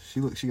crying. She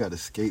got a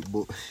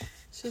skateboard.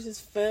 She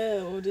just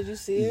fell. Did you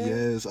see her?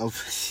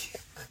 Yes.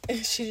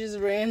 She just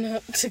ran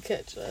up to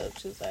catch up.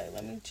 She was like,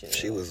 let me chill.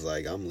 She was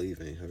like, I'm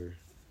leaving her.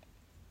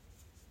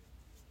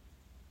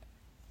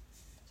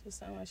 She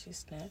sounded like she's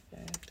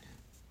snapping.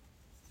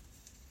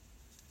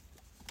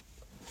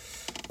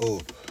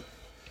 Oh.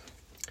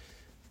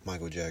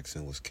 Michael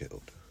Jackson was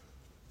killed.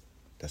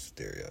 That's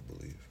the theory, I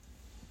believe.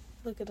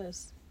 Look at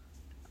us.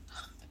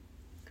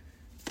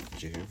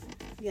 Did you hear?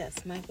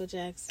 Yes, Michael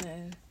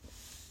Jackson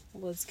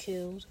was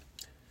killed.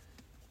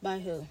 By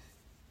who?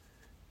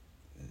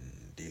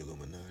 The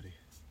Illuminati.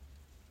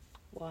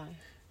 Why?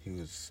 He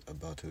was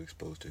about to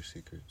expose their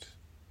secrets.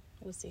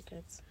 What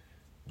secrets?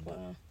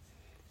 Wow.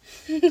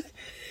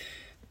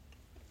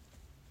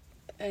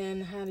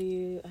 And how do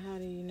you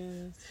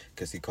know this?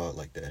 Because he called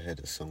like the head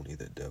of Sony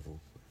the devil.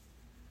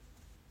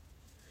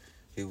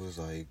 He was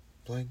like,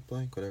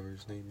 blank, whatever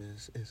his name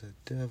is a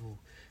devil.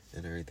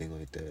 And everything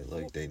like that.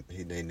 Like, they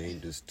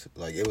named us,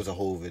 like, it was a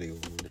whole video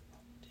on it.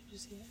 Did you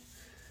see it?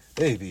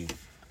 Baby.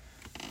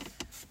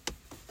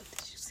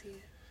 Did you see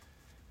it?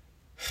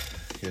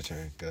 Your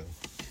turn, go.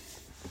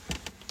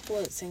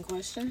 What's in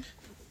question?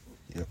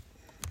 Yep.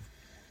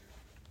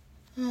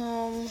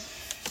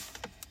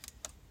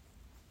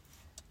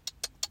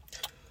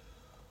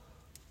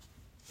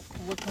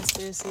 What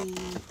conspiracy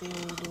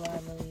theory do I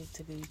believe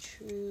to be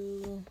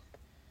true?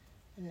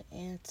 An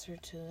answer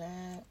to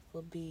that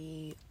would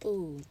be,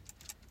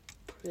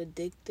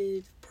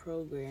 predictive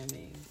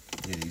programming.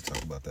 Yeah, you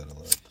talk about that a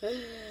lot.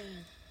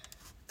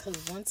 Because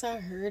once I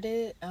heard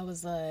it, I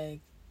was like...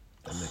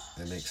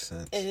 That makes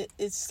sense.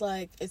 It's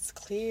like, it's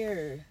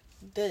clear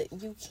that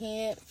you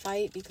can't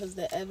fight because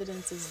the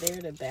evidence is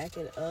there to back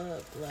it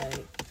up.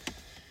 Like,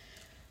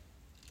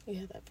 you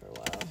had that for a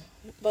while.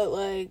 But,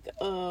 like,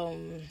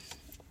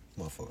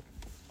 My fault.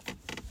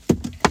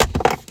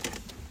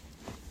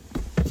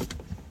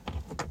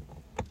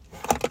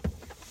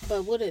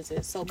 But what is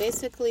it? So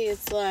basically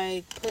it's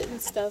like putting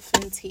stuff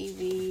in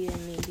TV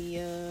and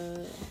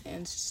media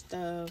and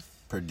stuff.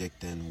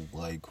 Predicting,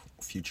 like,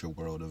 future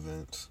world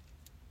events.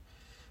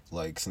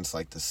 Like, since,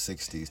 like, the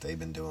 60s, they've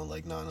been doing,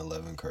 like,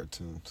 9/11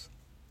 cartoons.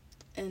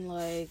 And,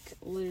 like,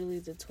 literally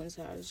the Twin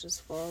Towers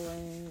just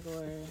falling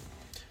or...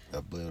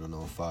 A building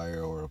on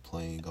fire or a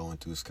plane going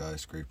through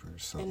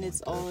skyscrapers. Something and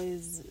it's like that.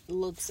 always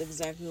looks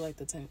exactly like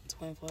the Twin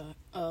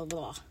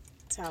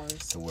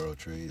Towers. The World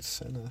Trade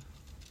Center.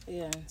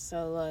 Yeah,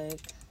 so,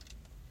 like,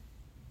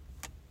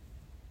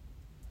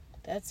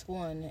 that's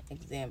one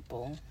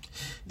example.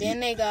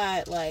 Then they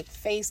got, like,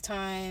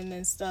 FaceTime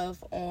and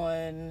stuff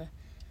on,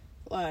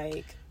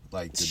 like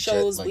the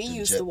shows we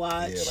used to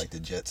watch. Yeah, like the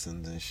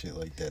Jetsons and shit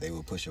like that. They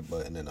would push a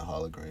button and the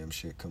hologram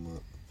shit come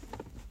up.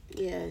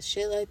 Yeah,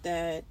 shit like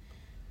that.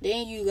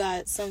 Then you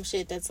got some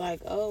shit that's like,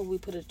 oh, we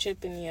put a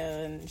chip in you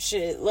and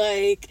shit.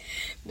 Like,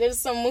 there's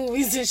some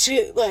movies and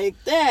shit like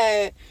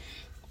that.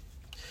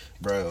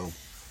 Bro.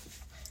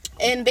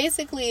 And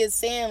basically it's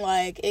saying,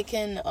 like, it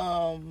can,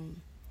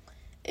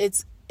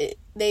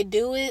 they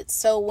do it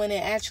so when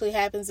it actually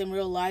happens in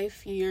real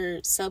life,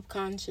 your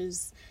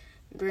subconscious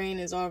brain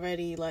is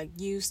already, like,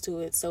 used to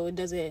it, so it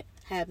doesn't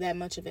have that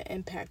much of an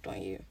impact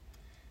on you.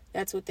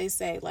 That's what they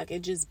say. Like,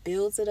 it just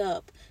builds it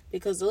up.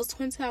 Because those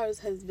Twin Towers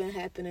has been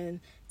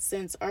happening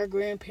since our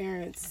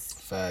grandparents.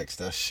 Facts,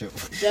 that shit.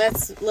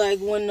 That's, like,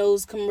 when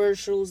those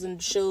commercials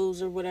and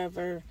shows or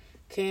whatever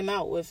came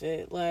out with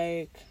it.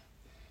 Like,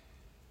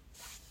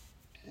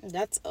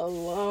 that's a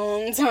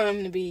long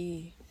time to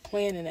be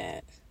planning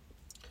that.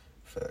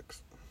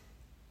 Facts.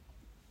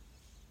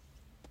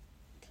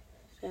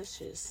 That's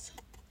just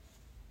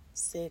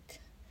sick.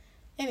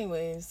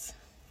 Anyways.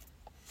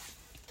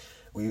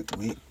 We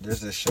there's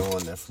this show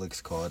on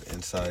Netflix called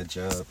Inside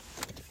Job,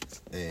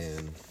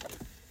 and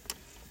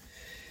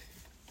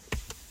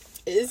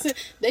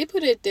they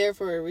put it there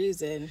for a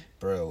reason.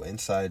 Bro,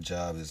 Inside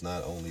Job is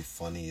not only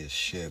funny as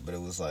shit, but it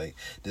was like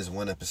this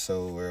one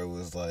episode where it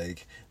was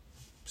like,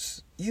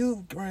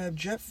 you grab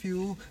jet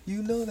fuel,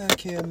 you know that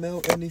can't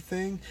melt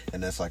anything.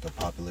 And that's like a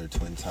popular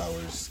Twin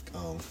Towers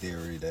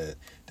theory that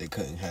they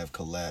couldn't have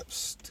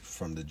collapsed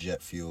from the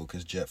jet fuel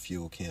because jet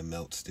fuel can't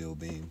melt steel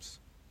beams.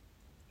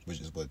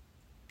 which is what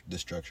the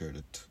structure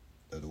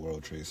of the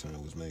World Trade Center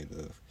was made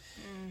of.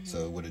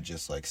 So it would have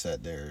just like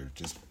sat there,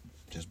 just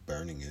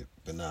burning it,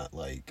 but not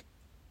like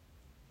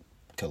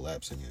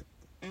collapsing it,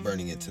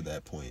 burning it to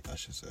that point, I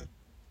should say.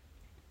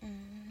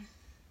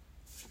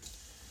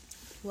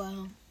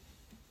 Wow.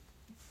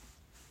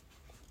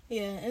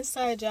 Yeah,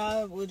 Inside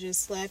Job will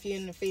just slap you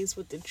in the face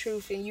with the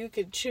truth, and you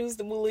could choose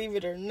to believe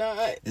it or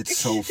not. It's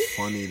so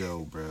funny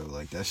though, bro.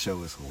 Like, that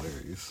show is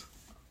hilarious.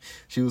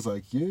 She was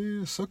like,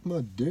 "Yeah, suck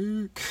my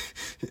dick,"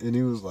 and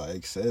he was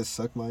like, "Says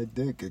suck my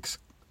dick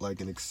like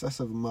an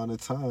excessive amount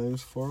of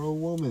times for a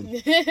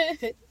woman."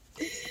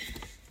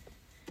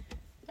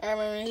 I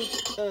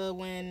remember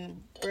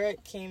when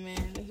Brett came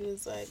in, he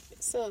was like,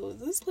 "So, is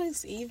this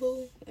place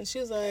evil?" And she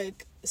was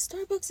like, "Is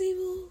Starbucks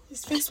evil?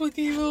 Is Facebook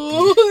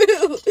evil?"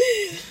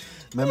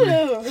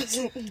 Remember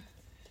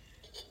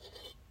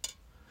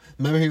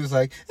he was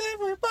like,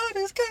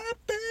 "Everybody's got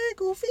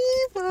bagel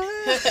fever."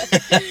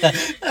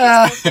 That's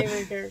my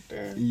favorite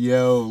character.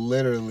 Yo,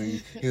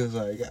 literally. He was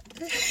like,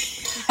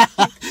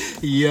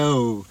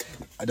 yo,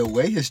 the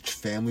way his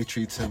family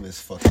treats him is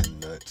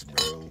fucking nuts,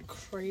 bro.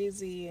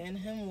 Crazy. And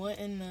him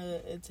wanting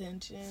the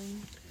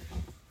attention.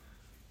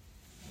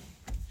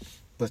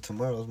 But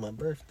tomorrow's my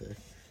birthday.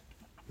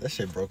 That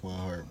shit broke my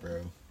heart,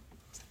 bro.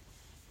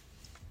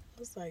 I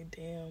was like,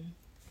 damn.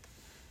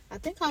 I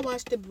think I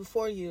watched it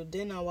before you.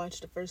 Then I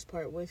watched the first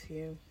part with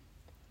you.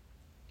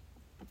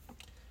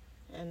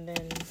 And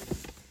then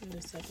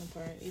the second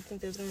part. You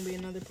think there's going to be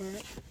another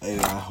part? Hey,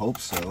 I hope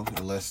so,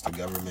 unless the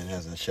government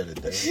hasn't shut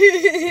it down.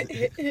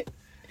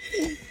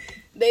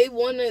 They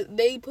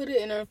put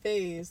it in our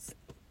face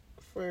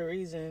for a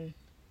reason.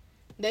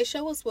 They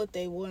show us what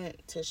they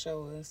want to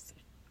show us.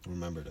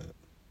 Remember that.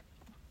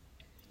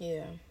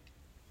 Yeah.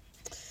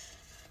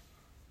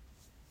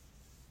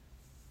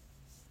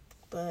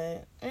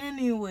 But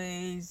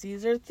anyways,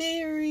 these are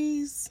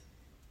theories.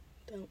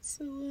 Don't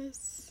sue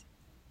us.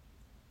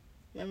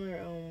 Remember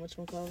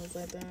whatchamacallit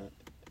like that?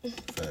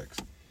 Facts.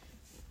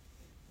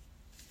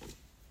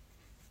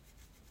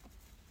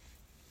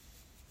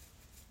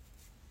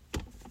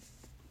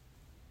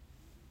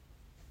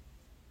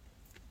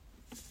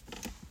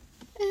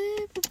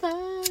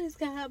 Everybody's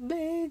got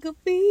bagel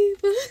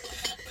fever.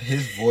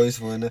 His voice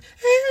went,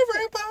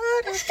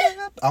 everybody's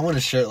got... I want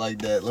a shirt like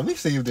that. Let me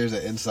see if there's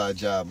an Inside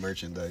Job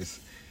merchandise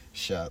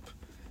shop.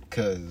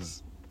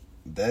 Because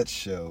that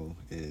show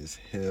is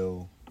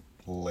hilarious.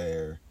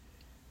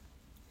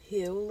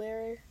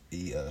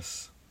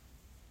 Yes.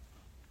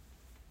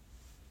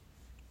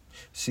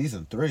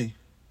 Season 3.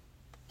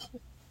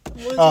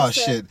 Oh,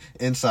 shit.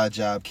 Inside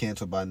Job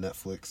canceled by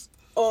Netflix.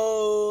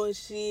 Oh,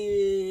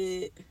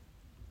 shit.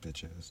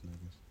 Bitch ass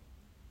niggas.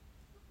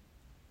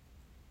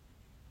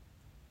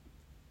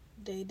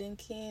 They done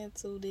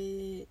canceled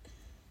it.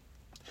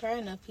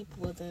 Probably enough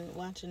people wasn't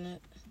watching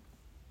it.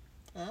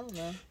 I don't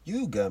know.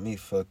 You got me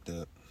fucked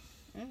up.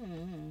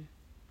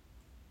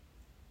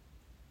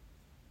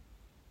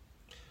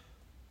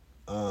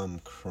 I'm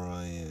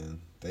crying.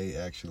 They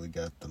actually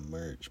got the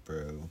merch,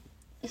 bro.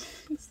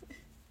 It's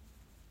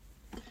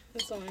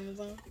on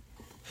Amazon.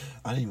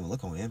 I didn't even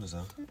look on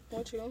Amazon.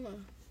 What you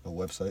on? A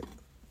website.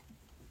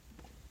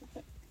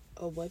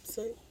 A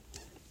website?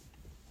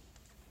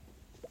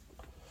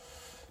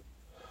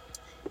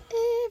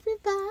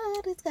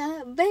 Everybody's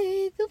got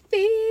bagel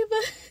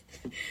fever.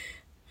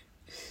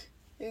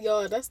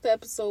 Yo, that's the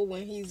episode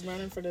when he's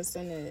running for the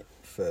Senate.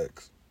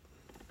 Facts.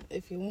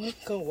 If you want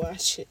to go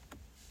watch it.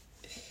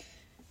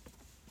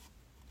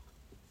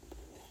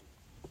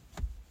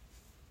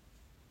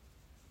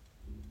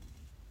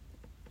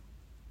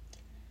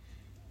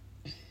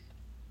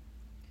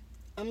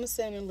 I'm going to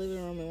sit in the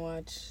living room and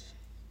watch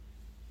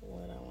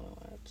what I want to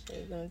watch. Are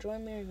you going to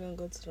join me or are you going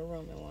to go to the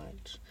room and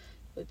watch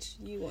what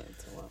you want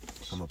to watch?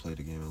 I'm going to play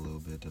the game a little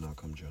bit, then I'll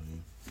come join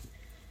you.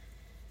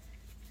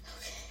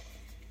 Okay.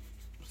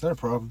 Is that a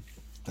problem?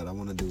 That I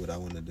want to do what I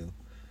want to do?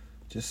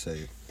 Just say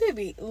it.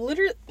 Baby,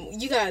 literally,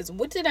 you guys,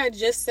 what did I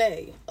just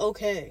say?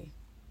 Okay.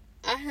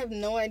 I have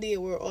no idea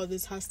where all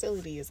this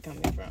hostility is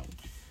coming from.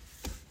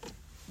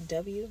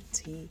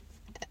 WTF.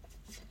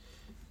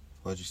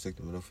 Why'd you stick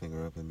the middle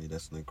finger up at me?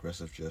 That's an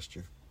aggressive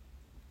gesture.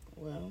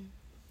 Well,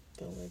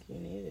 felt like you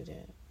needed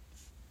it.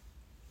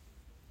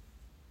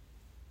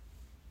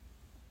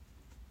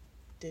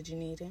 Did you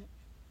need it?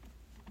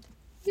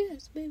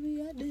 Yes,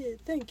 baby, I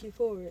did. Thank you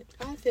for it.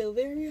 I feel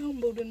very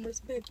humbled and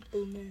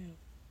respectful now.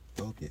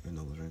 I hope your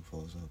nose ring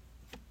falls out.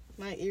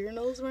 My ear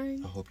nose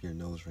ring? I hope your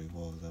nose ring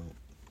falls out.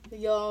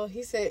 Y'all,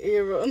 he said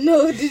ear.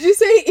 No, did you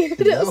say ear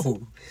nose?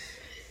 No.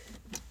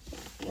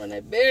 Run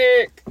it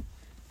back.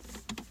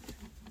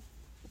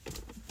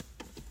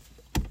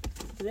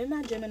 Is it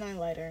not Gemini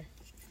lighter?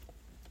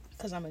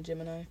 Because I'm a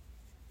Gemini.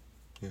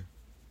 Yeah.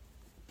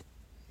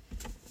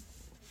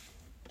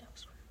 That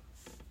was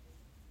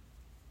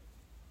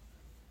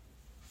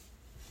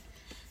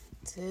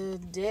real.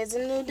 Today's a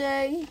new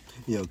day.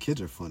 Yo,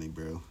 kids are funny,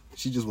 bro.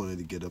 She just wanted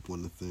to get up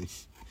on the thing.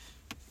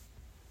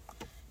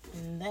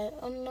 And that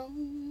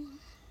unknown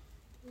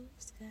blue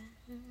skies.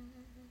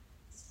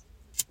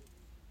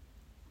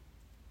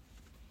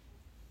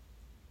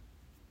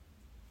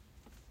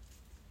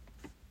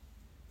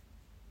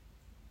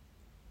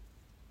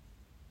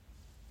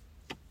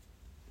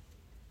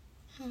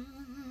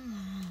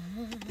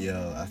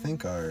 Yo, I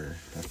think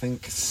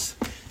so.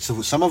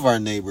 Some of our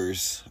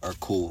neighbors are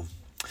cool,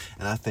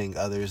 and I think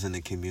others in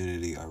the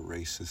community are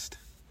racist.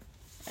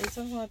 Are you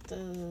talking about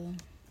the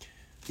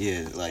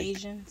like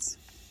Asians?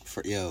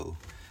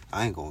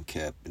 I ain't gonna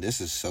cap.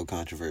 This is so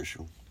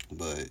controversial,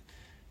 but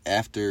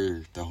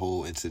after the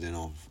whole incident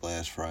on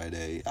last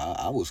Friday,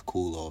 I was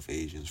cool off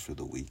Asians for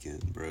the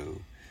weekend, bro.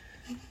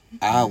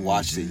 I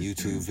watched a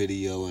YouTube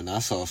video and I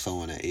saw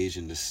someone of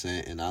Asian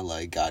descent and I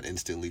like got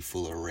instantly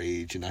full of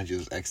rage and I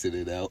just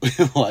exited out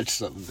and watched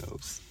something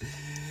else.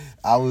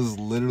 I was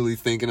literally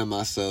thinking to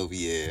myself,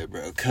 yeah,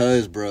 bro,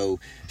 cause bro,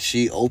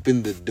 she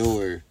opened the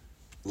door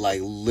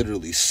like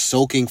literally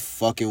soaking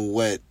fucking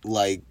wet,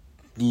 like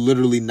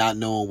literally not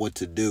knowing what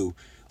to do.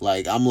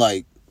 Like I'm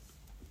like,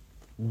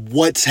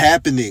 what's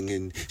happening?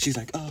 And she's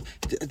like, oh,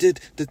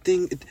 did the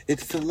thing it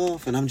fell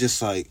off? And I'm just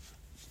like,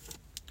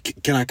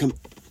 can I come?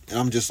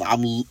 And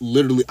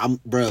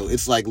bro,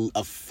 it's like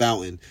a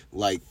fountain,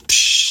 like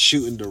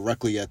shooting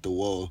directly at the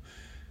wall.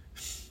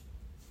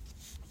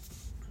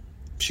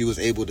 She was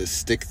able to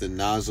stick the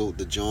nozzle,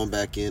 the joint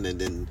back in,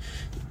 and then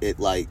it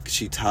like,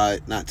 she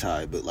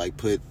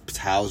put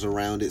towels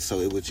around it so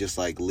it was just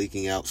like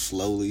leaking out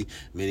slowly,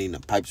 meaning the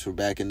pipes were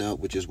backing up,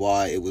 which is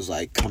why it was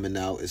like coming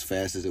out as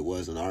fast as it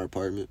was in our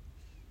apartment.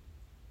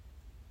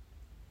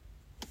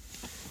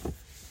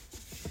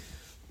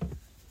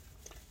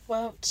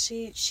 Well,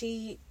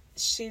 she's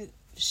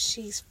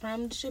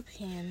from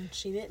Japan.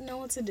 She didn't know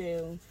what to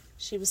do.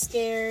 She was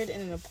scared in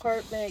an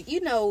apartment.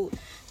 You know,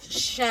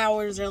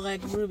 showers are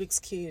like Rubik's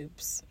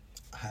Cubes.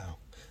 How?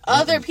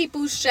 Other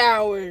people's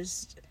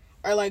showers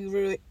are like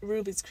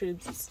Rubik's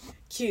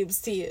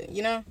Cubes to you,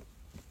 you know?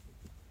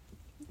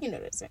 You know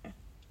what I'm saying.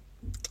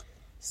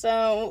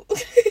 So,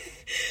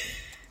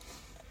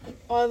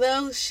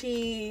 although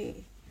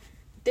she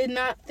did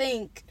not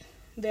think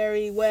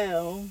very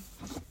well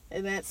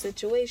in that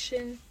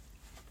situation,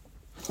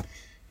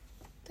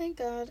 thank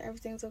God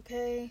everything's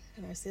okay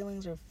and our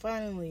ceilings are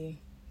finally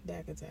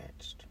back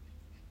attached.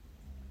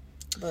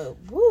 But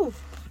woo,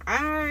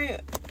 I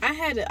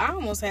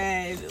almost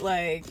had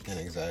like an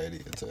anxiety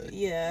attack.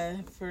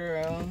 Yeah, for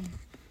real.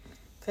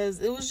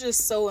 Cause it was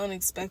just so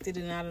unexpected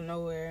and out of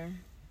nowhere.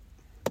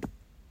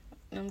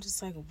 And I'm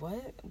just like,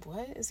 what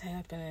is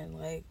happening?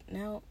 Like,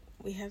 now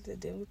we have to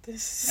deal with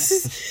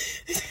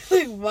this.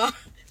 Like, why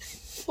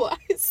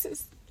is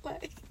this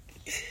like?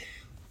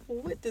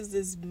 What does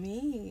this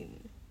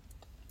mean?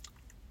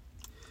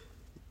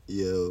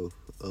 Yo,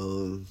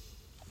 what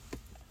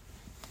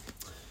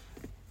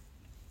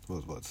was I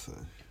about to say?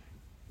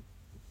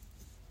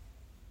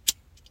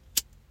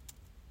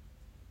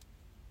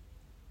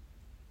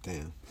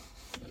 Damn.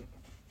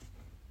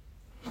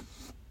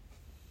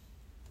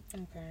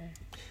 Okay.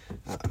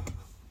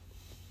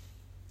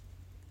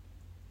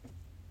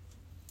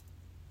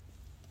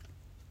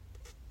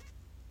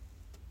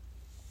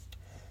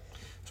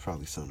 It's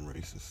probably something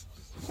racist.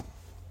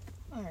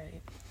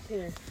 Alright,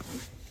 here.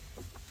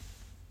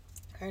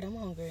 Alright, I'm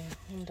hungry.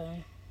 I'm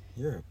done.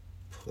 You're a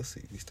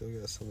pussy. We still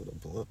got some of the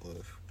blunt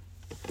left.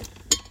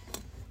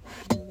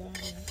 I'm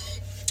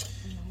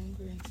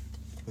hungry.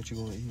 What you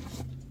gonna eat?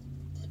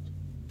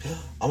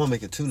 I'm gonna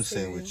make a tuna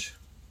sandwich.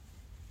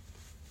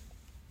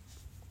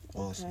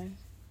 Awesome. Okay.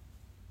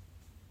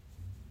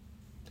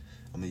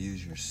 I'm gonna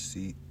use your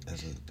seat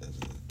as a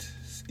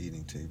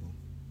eating table,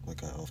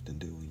 like I often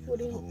do when you're at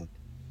home.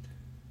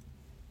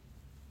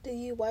 Do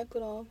you wipe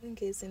it off in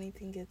case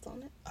anything gets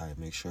on it? I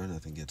make sure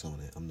nothing gets on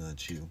it. I'm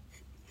not you.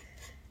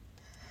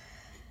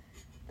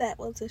 That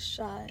was a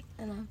shot,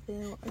 and I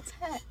feel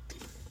attacked.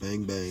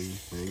 Bang, bang,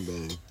 bang,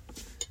 bang.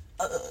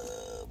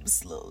 I'm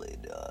slowly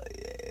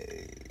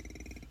dying.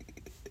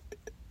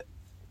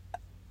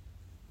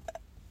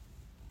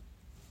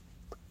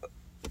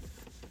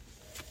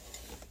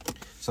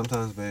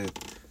 Sometimes, babe,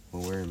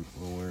 when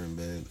we're in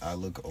bed, I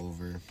look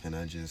over and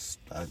I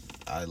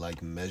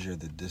like measure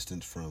the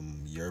distance from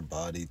your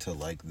body to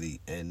like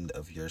the end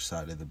of your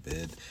side of the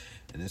bed,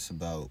 and it's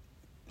about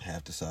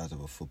half the size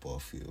of a football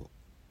field.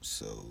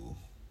 So,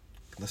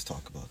 let's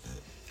talk about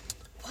that.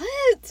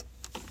 What?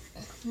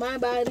 My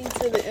body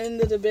to the end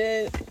of the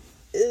bed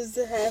is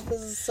half the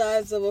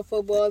size of a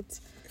football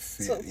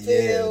field.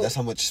 Yeah, that's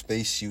how much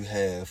space you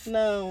have.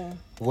 No.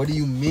 What do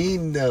you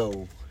mean,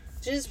 no?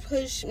 Just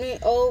push me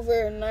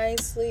over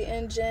nicely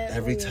and gently.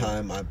 Every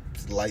time I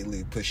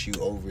lightly push you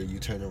over, you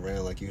turn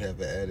around like you have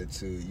an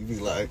attitude. You be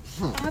like,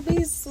 I be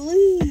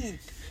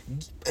asleep.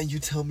 And you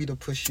tell me to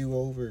push you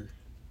over.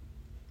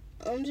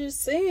 I'm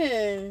just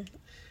saying.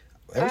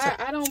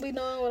 I don't be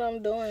knowing what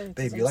I'm doing.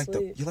 Babe, you're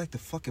like the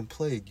fucking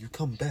plague. You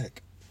come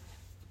back.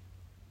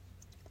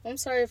 I'm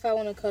sorry if I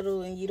want to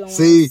cuddle and you don't want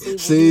to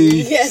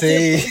see.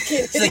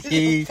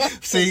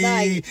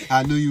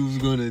 I knew you was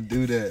gonna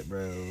do that,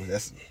 bro.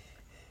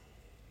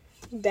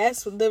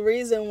 That's the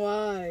reason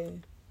why.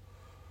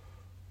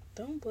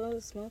 Don't blow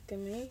the smoke at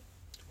me.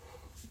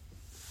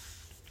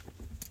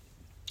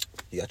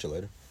 You got your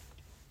lighter?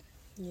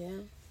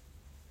 Yeah.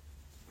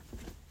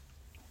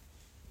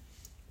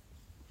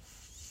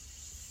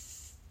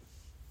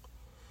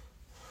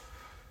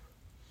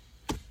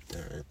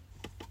 Alright.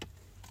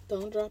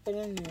 Don't drop it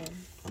in there.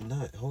 I'm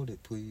not. Hold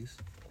it, please.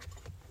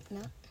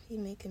 No, he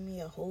making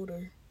me a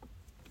holder.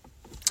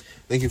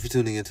 Thank you for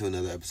tuning in to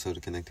another episode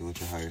of Connecting with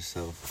Your Higher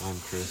Self. I'm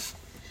Chris.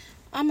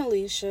 I'm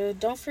Alicia.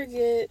 Don't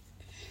forget.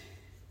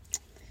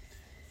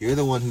 You're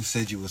the one who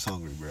said you was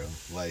hungry, bro.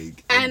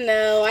 Like, I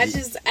know. I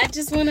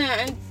just want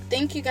to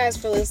thank you guys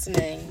for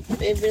listening.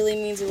 It really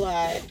means a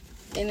lot.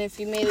 And if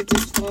you made it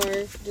this far,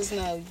 just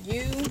know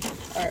you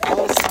are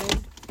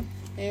awesome.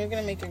 And you're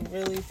going to make it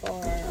really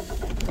far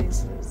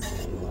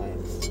places in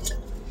life.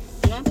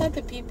 Not that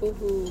the people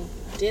who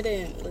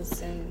didn't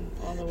listen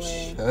all the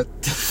way.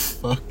 Shut the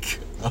fuck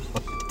up.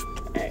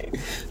 Right.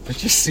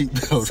 Put your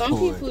seatbelt on. Some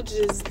people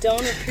just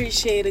don't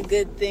appreciate a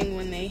good thing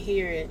when they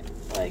hear it.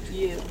 Like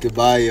you.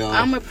 Goodbye, y'all.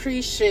 I'm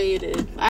appreciated.